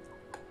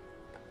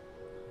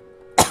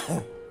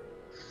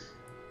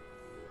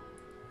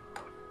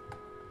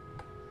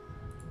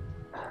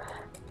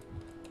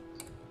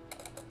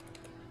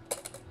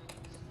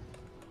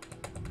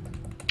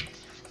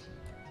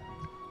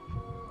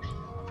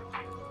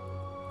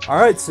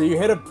 Alright, so you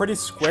hit him pretty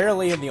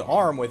squarely in the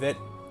arm with it.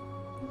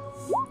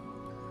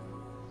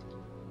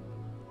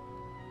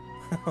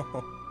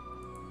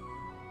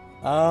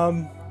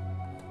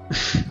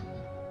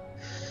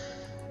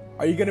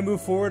 Are you gonna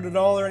move forward at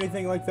all or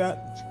anything like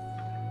that?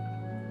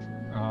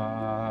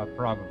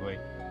 Probably.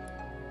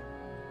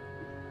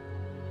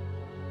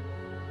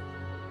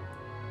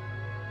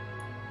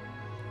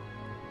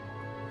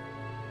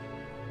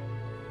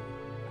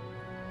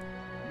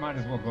 Might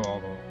as well go all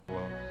the way.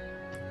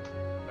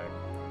 Okay.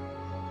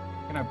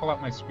 Can I pull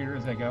out my spear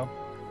as I go?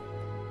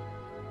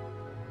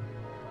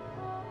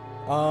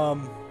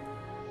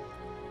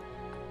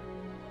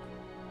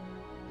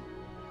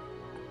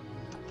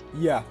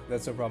 Yeah,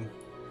 that's no problem.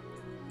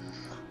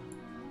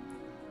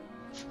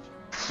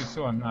 Just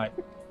so I'm not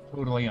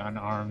totally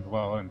unarmed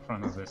while in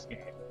front of this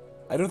guy.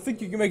 I don't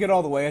think you can make it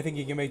all the way. I think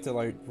you can make it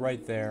like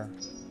right there.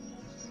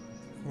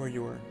 Where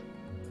you were.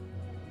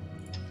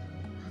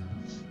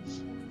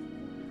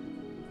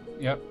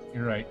 Yep,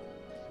 you're right.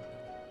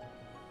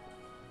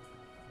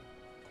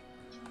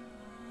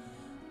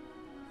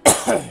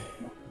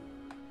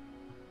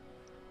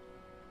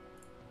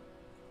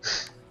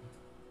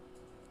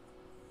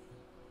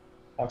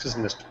 Alex is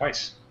in this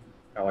twice.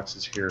 Alex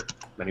is here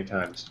many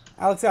times.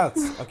 Alex.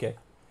 Okay.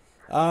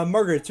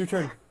 Margaret, it's your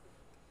turn.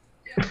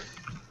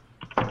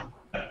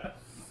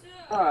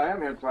 Oh, I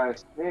am here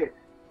twice. Hey.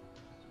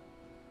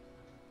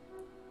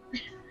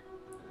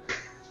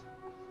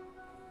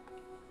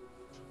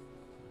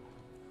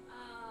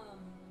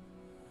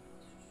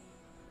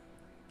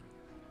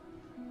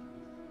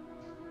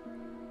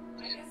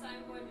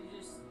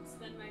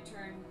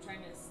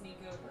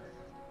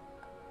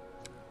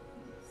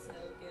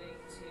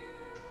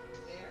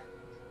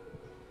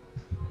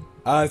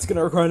 It's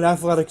gonna require an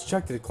athletics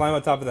check to climb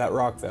on top of that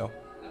rock, though.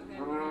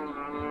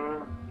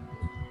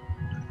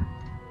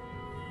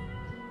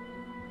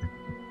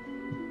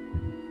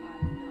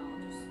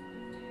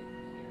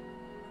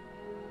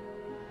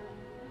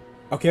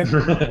 Okay.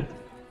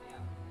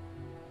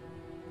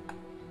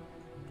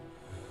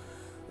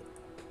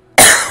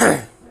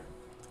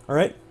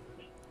 Alright.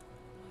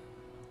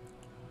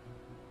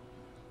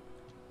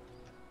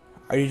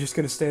 Are you just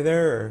gonna stay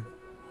there, or?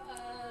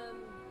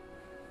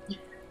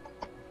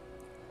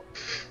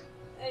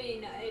 I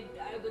mean, I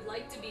would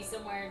like to be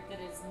somewhere that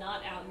is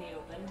not out in the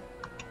open.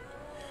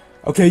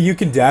 Okay, you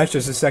can dash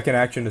as a second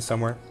action to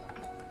somewhere.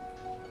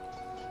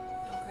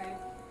 Okay.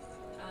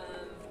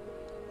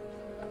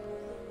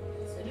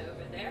 Is it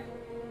over there?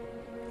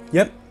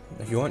 Yep,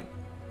 if you want.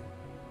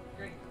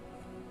 Great.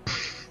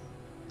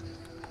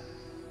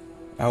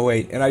 Oh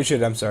wait, and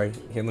I'm sorry.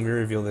 Here, let me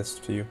reveal this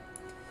to you.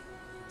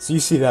 So you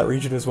see that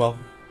region as well.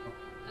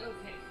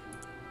 Okay.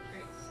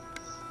 Great.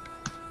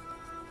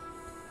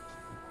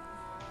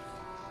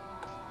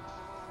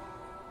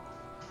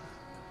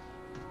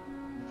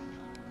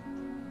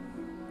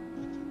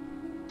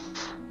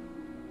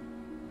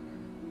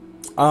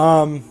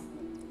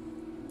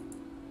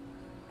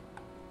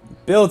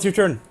 Bill, it's your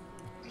turn.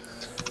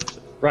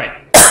 Right.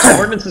 So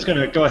Ordnance is going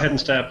to go ahead and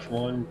step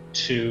 1,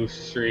 2,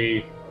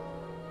 3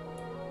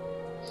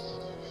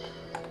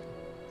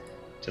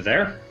 to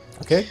there.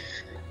 Okay.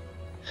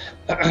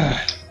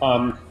 At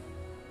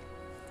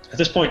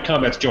this point,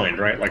 combat's joined,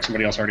 right? Like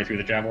somebody else already threw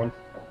the javelin.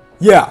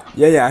 Yeah.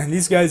 And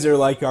these guys are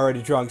like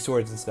already drawing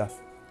swords and stuff.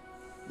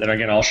 Then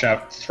again, I'll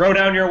shout, "Throw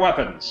down your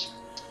weapons!"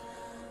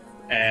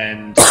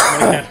 And I'm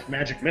going to cast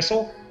magic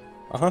missile.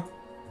 Uh-huh.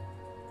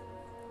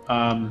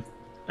 And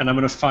I'm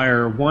going to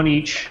fire one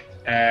each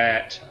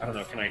at, I don't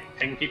know, can I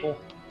ping people?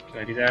 Can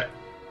I do that?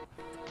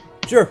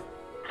 Sure.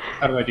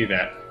 How do I do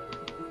that?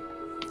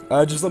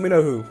 Just let me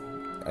know who.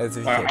 As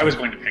if you I can. was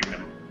going to ping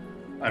them.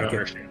 I don't Okay.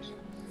 understand.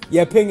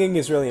 Yeah, pinging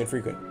is really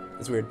infrequent.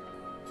 It's weird.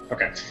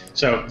 Okay,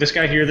 so this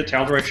guy here that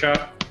Talderoy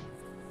shot,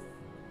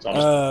 so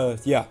I'll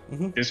just Yeah.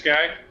 this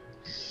guy,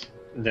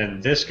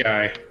 then this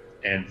guy,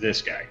 and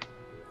this guy.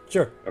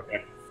 Sure.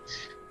 Okay.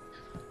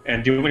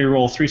 And do you want me to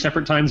roll 3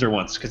 separate times or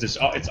once? Because it's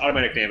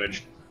automatic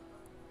damage.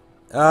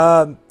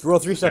 Roll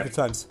 3 separate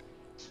times.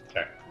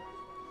 Okay.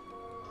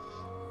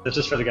 This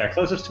is for the guy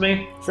closest to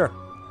me. Sure.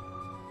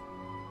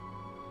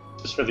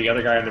 This is for the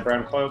other guy in the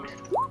brown cloak.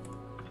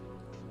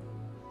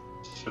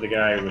 This is for the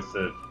guy with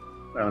the,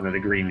 I don't know, the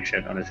green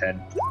shit on his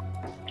head.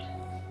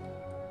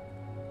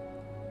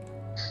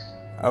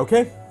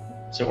 Okay.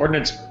 So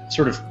Ordnance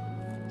sort of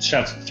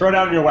shouts, "Throw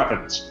down your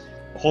weapons!"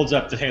 Holds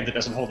up the hand that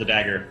doesn't hold the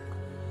dagger.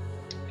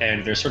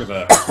 And there's sort of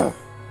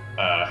a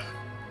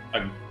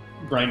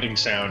grinding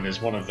sound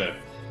as one of the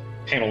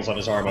panels on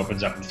his arm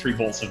opens up and 3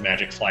 bolts of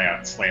magic fly out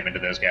and slam into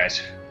those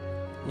guys.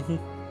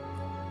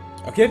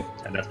 Okay.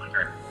 And that's my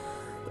turn.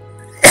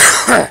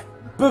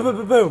 Boom, boom,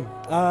 boom, boom.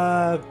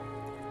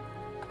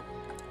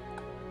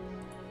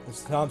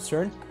 It's Tom's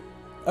turn.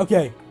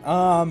 Okay.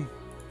 The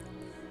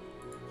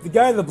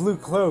guy in the blue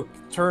cloak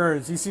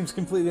turns. He seems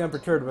completely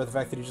unperturbed by the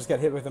fact that he just got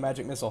hit with a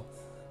magic missile.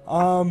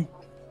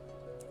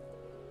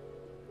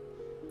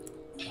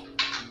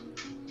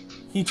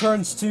 He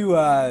turns to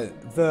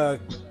the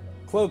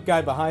cloak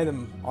guy behind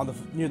him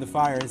near the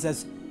fire and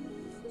says,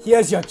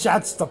 "Here's your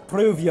chance to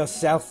prove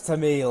yourself to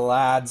me,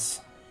 lads.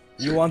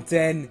 You want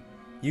in?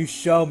 You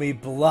show me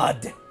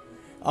blood."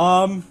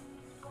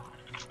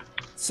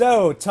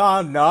 So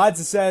Tom nods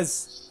and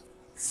says,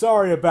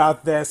 "Sorry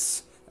about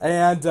this,"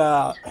 and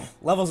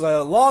levels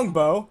a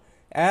longbow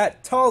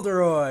at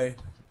Talderoy.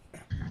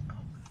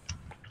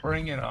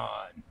 Bring it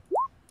on.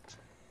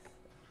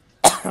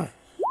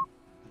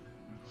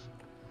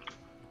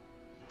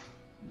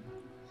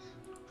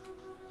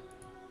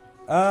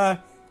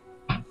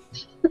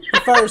 He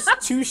fires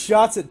 2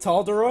 shots at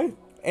Talderoy,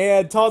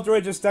 and Talderoy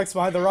just ducks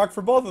behind the rock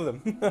for both of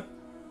them.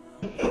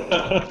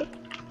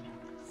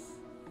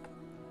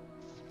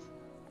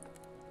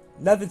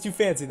 Nothing too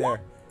fancy there.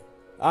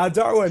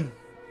 Darwyn.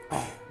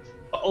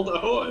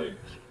 Talderoy!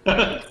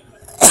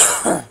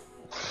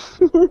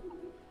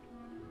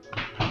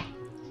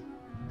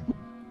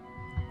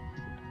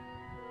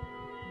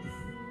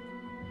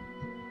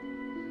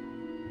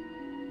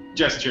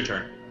 Jess, it's your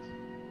turn.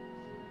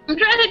 I'm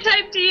trying to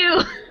type to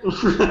you,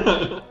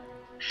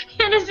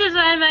 and it says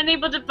I'm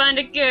unable to find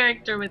a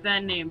character with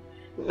that name.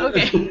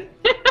 Okay.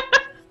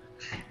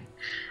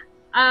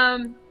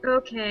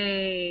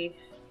 Okay.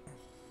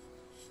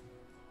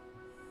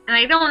 And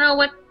I don't know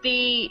what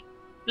the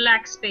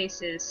black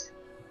space is.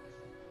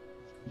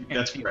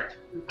 That's correct.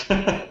 We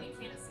can't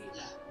see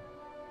that.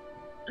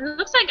 It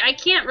looks like I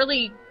can't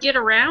really get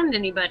around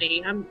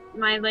anybody.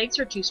 My legs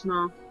are too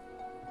small.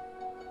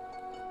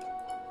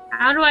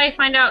 How do I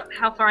find out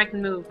how far I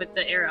can move with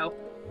the arrow?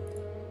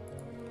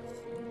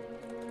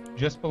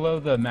 Just below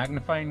the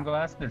magnifying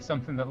glass, there's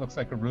something that looks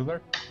like a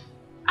ruler.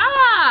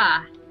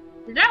 Ah!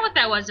 Is that what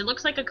that was? It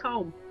looks like a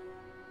comb.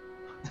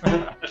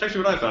 That's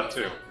actually what I thought,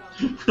 too.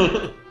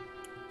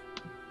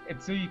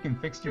 It's so you can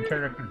fix your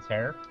character's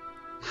hair.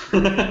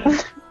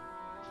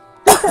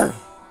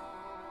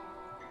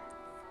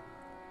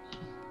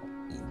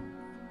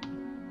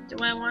 Do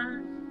I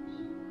want?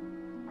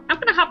 I'm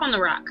gonna hop on the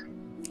rock.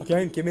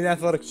 Okay, give me an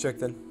athletics check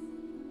then.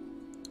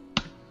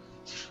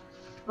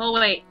 Oh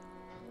wait,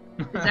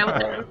 is that what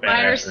that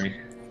requires?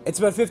 Badassery. It's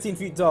about 15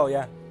 feet tall,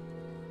 yeah.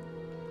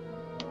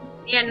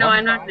 Yeah, no,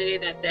 I'm not gonna do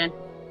that then.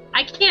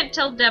 I can't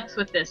tell depth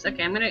with this.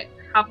 Okay, I'm gonna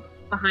hop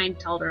behind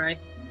Talderoy.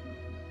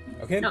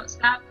 Okay. No,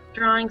 stop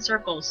drawing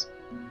circles.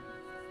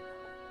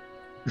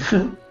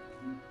 You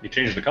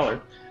changed the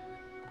color.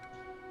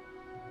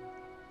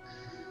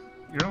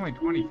 You're only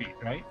 20 feet,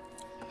 right?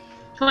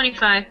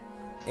 25.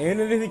 And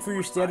anything for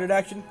your standard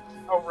action?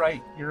 Oh,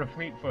 right. You're a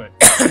Fleetfoot.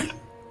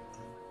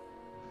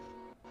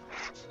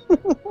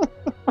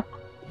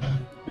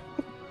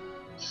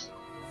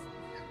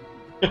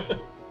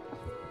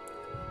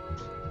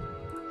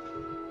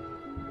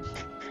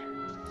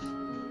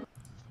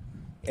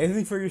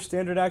 Anything for your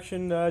standard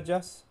action,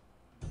 Jess?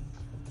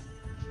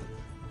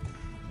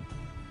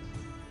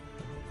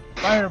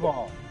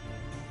 Fireball.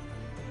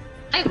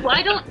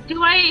 Why don't?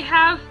 Do I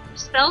have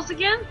spells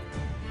again?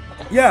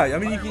 Yeah, I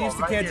mean you can Fireball, use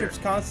the right cantrips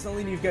here.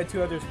 constantly, and you've got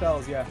 2 other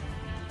spells. Yeah.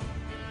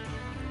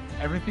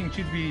 Everything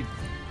should be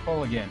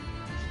full again.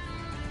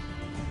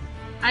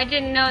 I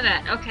didn't know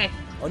that. Okay.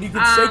 Oh, and you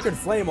can Sacred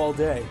Flame all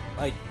day.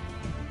 Like,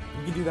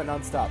 you can do that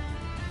non-stop.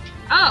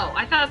 Oh,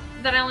 I thought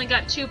that I only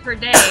got 2 per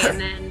day, and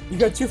then. You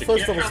got 2 The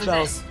first level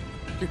cantrips. spells.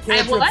 Your I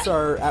have what? cantrips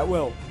are at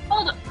will.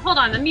 Hold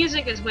on. The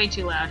music is way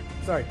too loud.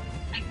 Sorry.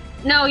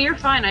 No, you're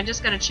fine. I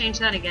just gotta change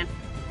that again.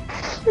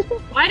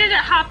 Why did it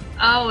hop?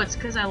 Oh, it's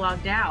because I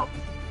logged out.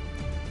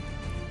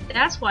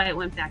 That's why it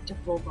went back to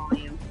full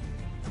volume.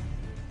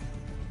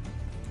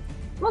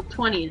 Well,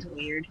 20 is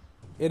weird.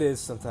 It is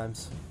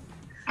sometimes.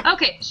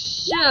 Okay,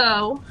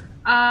 so,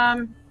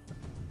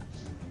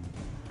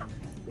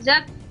 is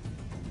that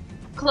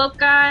cloak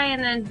guy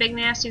and then Big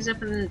Nasty's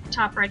up in the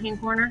top right-hand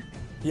corner?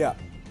 Yeah.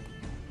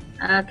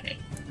 Okay.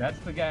 That's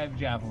the guy of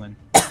Javelin.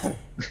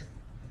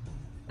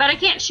 But I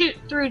can't shoot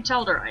through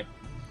Talderoy.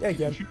 Yeah, you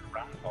can. Shoot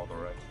around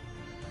Talderoy.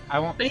 I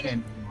won't But he-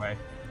 stand in the way.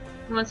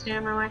 You want to stay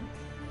on my way?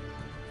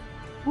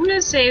 I'm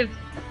gonna save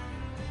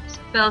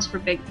spells for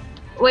Big...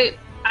 Wait,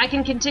 I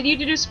can continue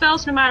to do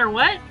spells no matter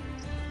what?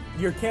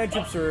 Your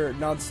cantrips are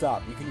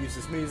non-stop. You can use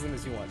as many of them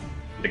as you want.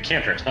 The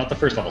cantrips, not the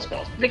first level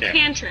spells. The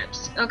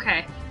cantrips.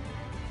 Okay.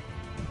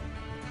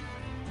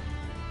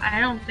 I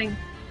don't think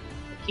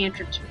the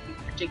cantrips would be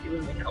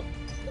particularly helpful.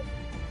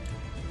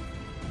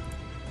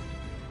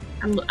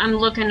 I'm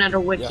looking at a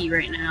wiki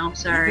right now.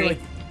 Sorry. You can,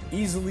 like,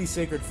 easily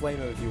Sacred Flame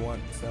it if you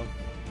want, so.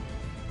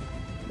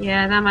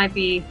 Yeah, that might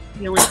be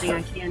the only thing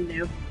I can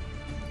do.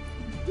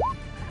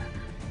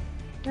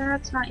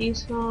 That's not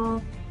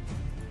useful.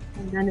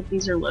 And none of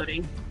these are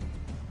loading.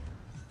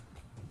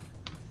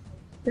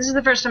 This is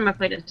the first time I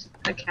played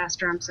a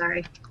caster, I'm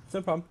sorry.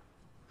 No problem.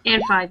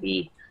 And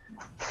 5e.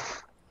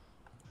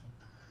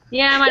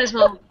 Yeah, might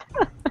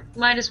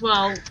as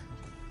well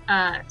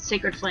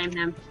Sacred Flame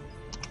him.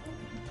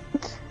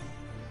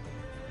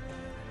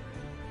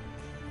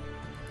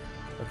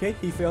 Okay,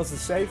 he fails the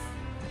save.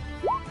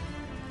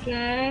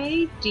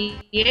 Okay,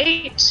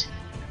 D8.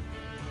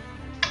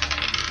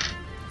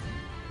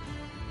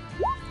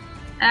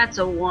 That's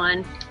a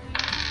 1.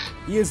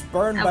 He is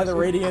burned That by was the a-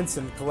 radiance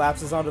and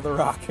collapses onto the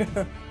rock.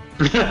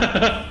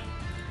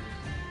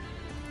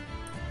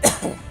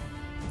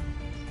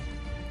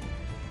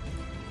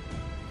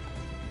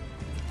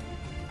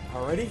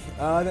 Alrighty,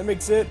 that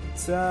makes it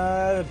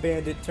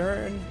bandit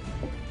turn.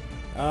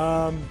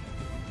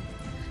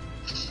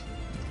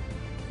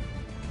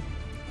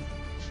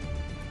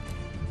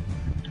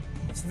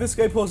 So this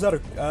guy pulls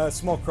out a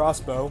small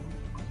crossbow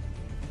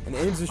and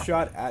aims a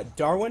shot at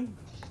Darwyn.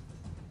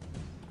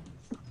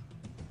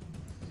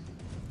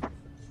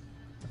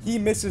 He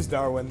misses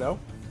Darwyn though.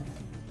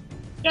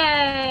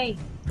 Yay!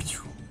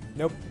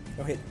 Nope,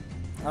 no hit.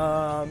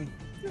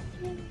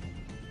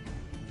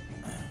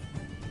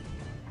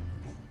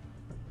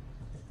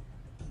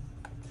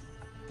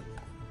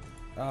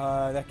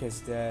 That guy's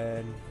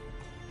dead.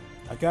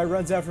 A guy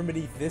runs out from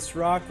beneath this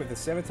rock with a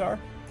scimitar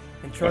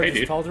and charges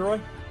dude. Talderoy.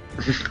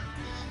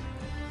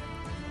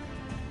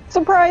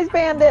 Surprise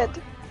bandit!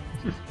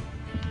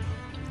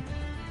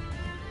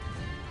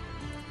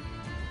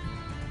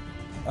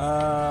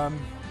 Um,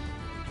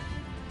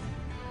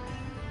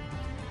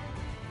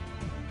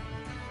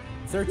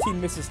 13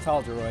 misses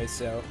Talderoy,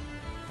 so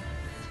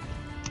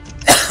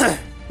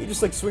he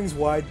just like swings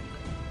wide.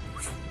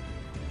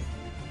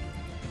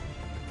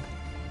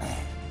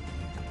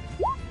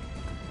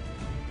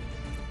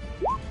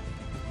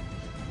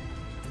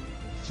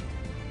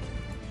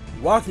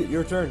 Wocket,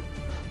 your turn.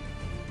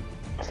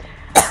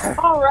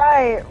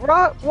 Alright,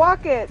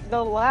 Wocket,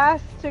 the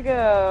last to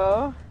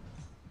go.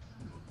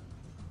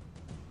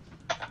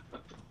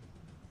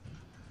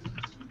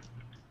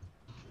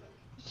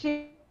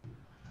 She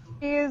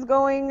is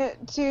going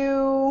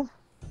to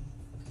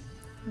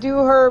do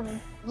her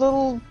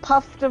little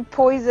puff of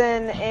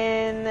poison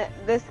in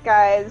this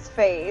guy's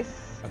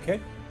face. Okay.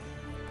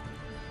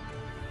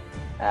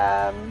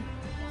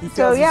 He fails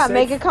So his yeah, save.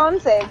 make a con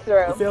save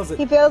throw. He fails it.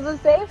 He fails his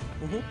save?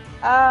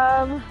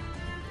 Mm-hmm.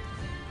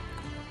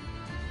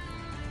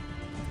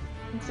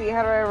 Let's see,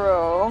 how do I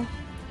roll?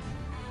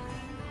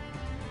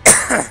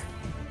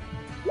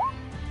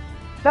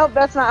 Nope,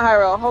 that's not high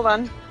roll. Hold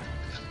on.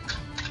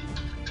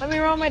 Let me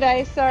roll my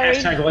dice, sorry.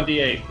 Hashtag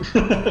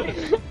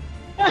 1d8.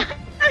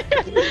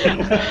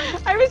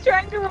 I was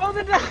trying to roll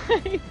the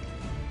dice.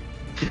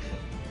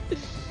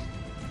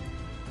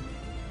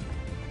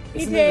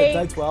 Isn't it a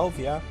die 12?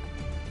 Yeah.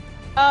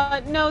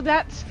 No,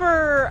 that's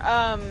for,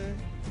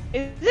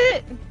 is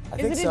it? I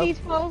Is think it so. a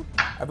D12?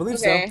 I believe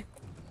Okay.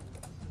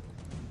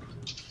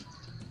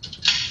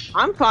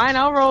 I'm fine,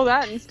 I'll roll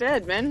that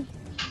instead, man.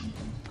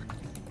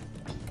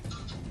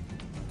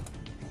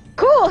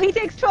 Cool, he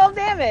takes 12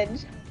 damage.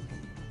 so.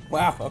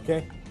 Wow,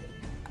 okay.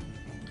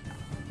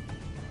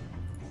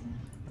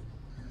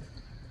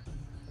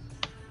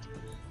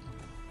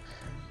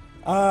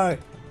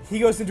 He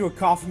goes into a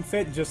coughing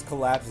fit and just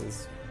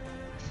collapses.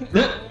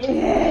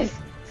 Yes.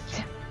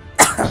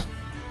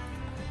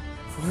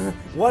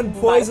 One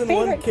poison, My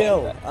one favorite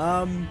kill.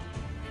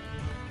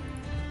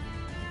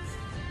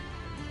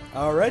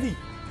 Alrighty.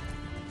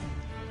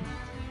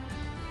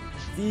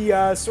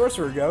 The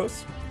sorcerer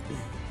goes.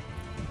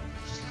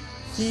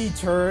 He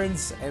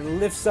turns and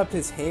lifts up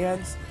his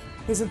hands.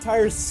 His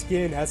entire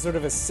skin has sort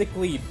of a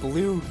sickly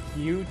blue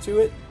hue to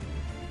it,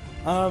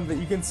 that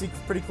you can see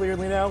pretty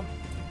clearly now.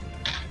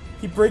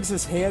 He brings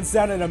his hands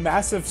down and a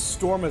massive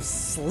storm of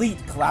sleet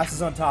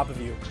collapses on top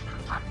of you.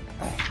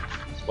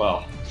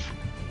 Well.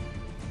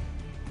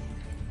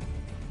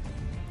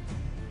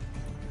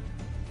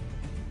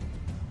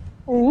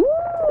 Ooh.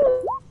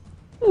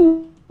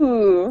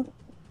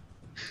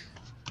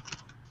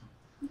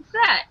 What's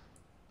that?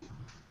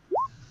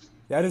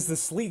 That is the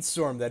sleet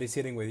storm that he's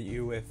hitting with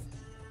you with.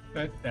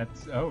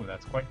 That's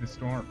quite the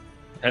storm.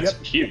 That's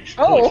Yep. huge.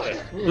 Oh. Holy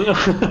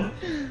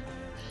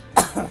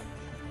shit.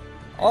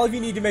 All of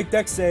you need to make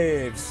dex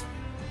saves.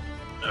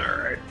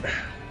 Alright.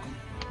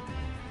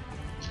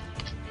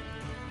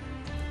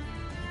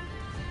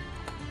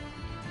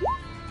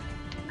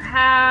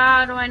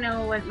 How do I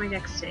know what my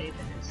next save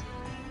is?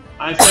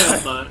 I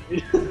failed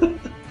mine.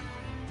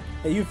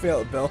 Hey, you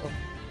failed, Bill.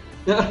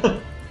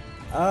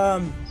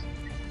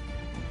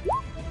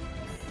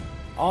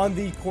 On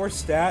the core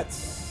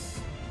stats,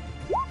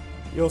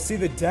 you'll see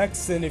the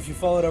dex, and if you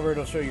follow it over,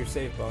 it'll show your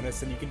save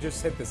bonus, and you can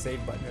just hit the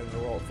save button and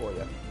it'll roll it for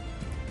you.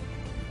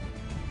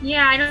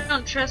 Yeah, I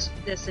don't trust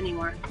this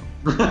anymore.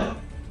 That's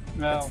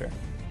No. fair.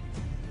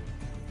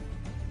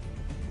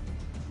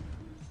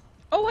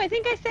 Oh, I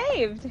think I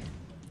saved.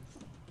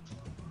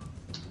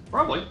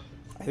 Probably.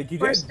 I think you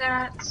Core did.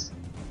 stats.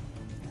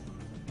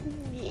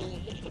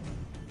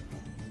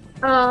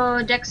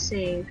 Oh, dex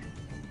save.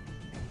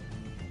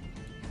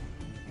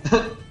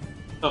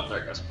 Oh, there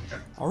it goes.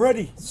 Okay.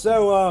 Alrighty,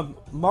 so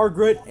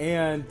Margaret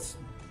and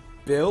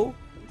Bill,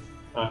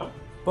 Uh-huh.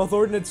 both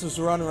Ordnance and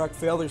Zranarak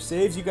fail their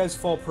saves. You guys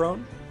fall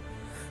prone.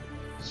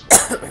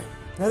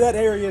 Now that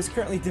area is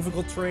currently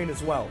difficult terrain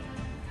as well.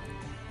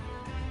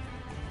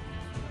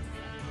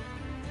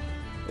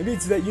 It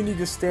means that you need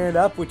to stand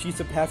up, which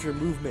eats up half your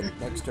movement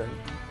next turn.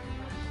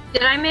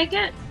 Did I make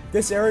it?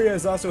 This area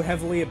is also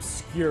heavily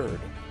obscured.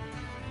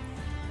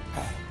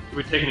 Do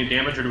we take any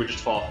damage or do we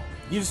just fall?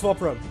 You just fall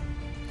prone.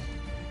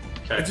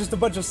 Okay. It's just a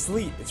bunch of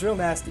sleet. It's real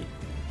nasty.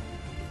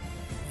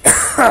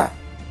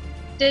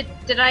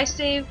 Did I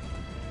save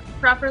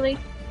properly?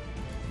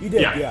 You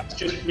did, yeah, yeah. it's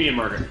just me and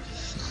Margaret.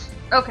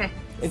 Okay.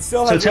 It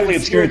still So has it's heavily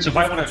really obscured, so if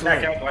I want to difficult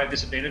attack terrain. out, do I have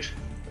disadvantage?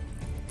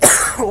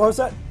 What was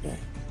that?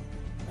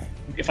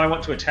 If I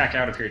want to attack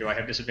out of here, do I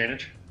have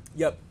disadvantage?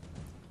 Yep.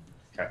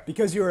 Okay.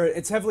 Because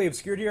it's heavily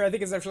obscured here, I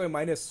think it's actually a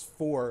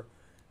 -4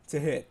 to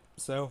hit,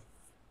 so.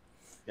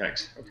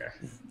 Yikes, okay.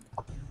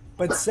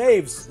 But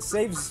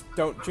saves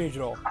don't change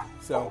at all,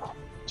 so.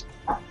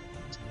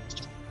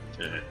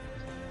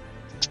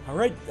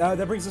 Alright,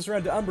 that brings us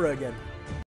around to Umbra again.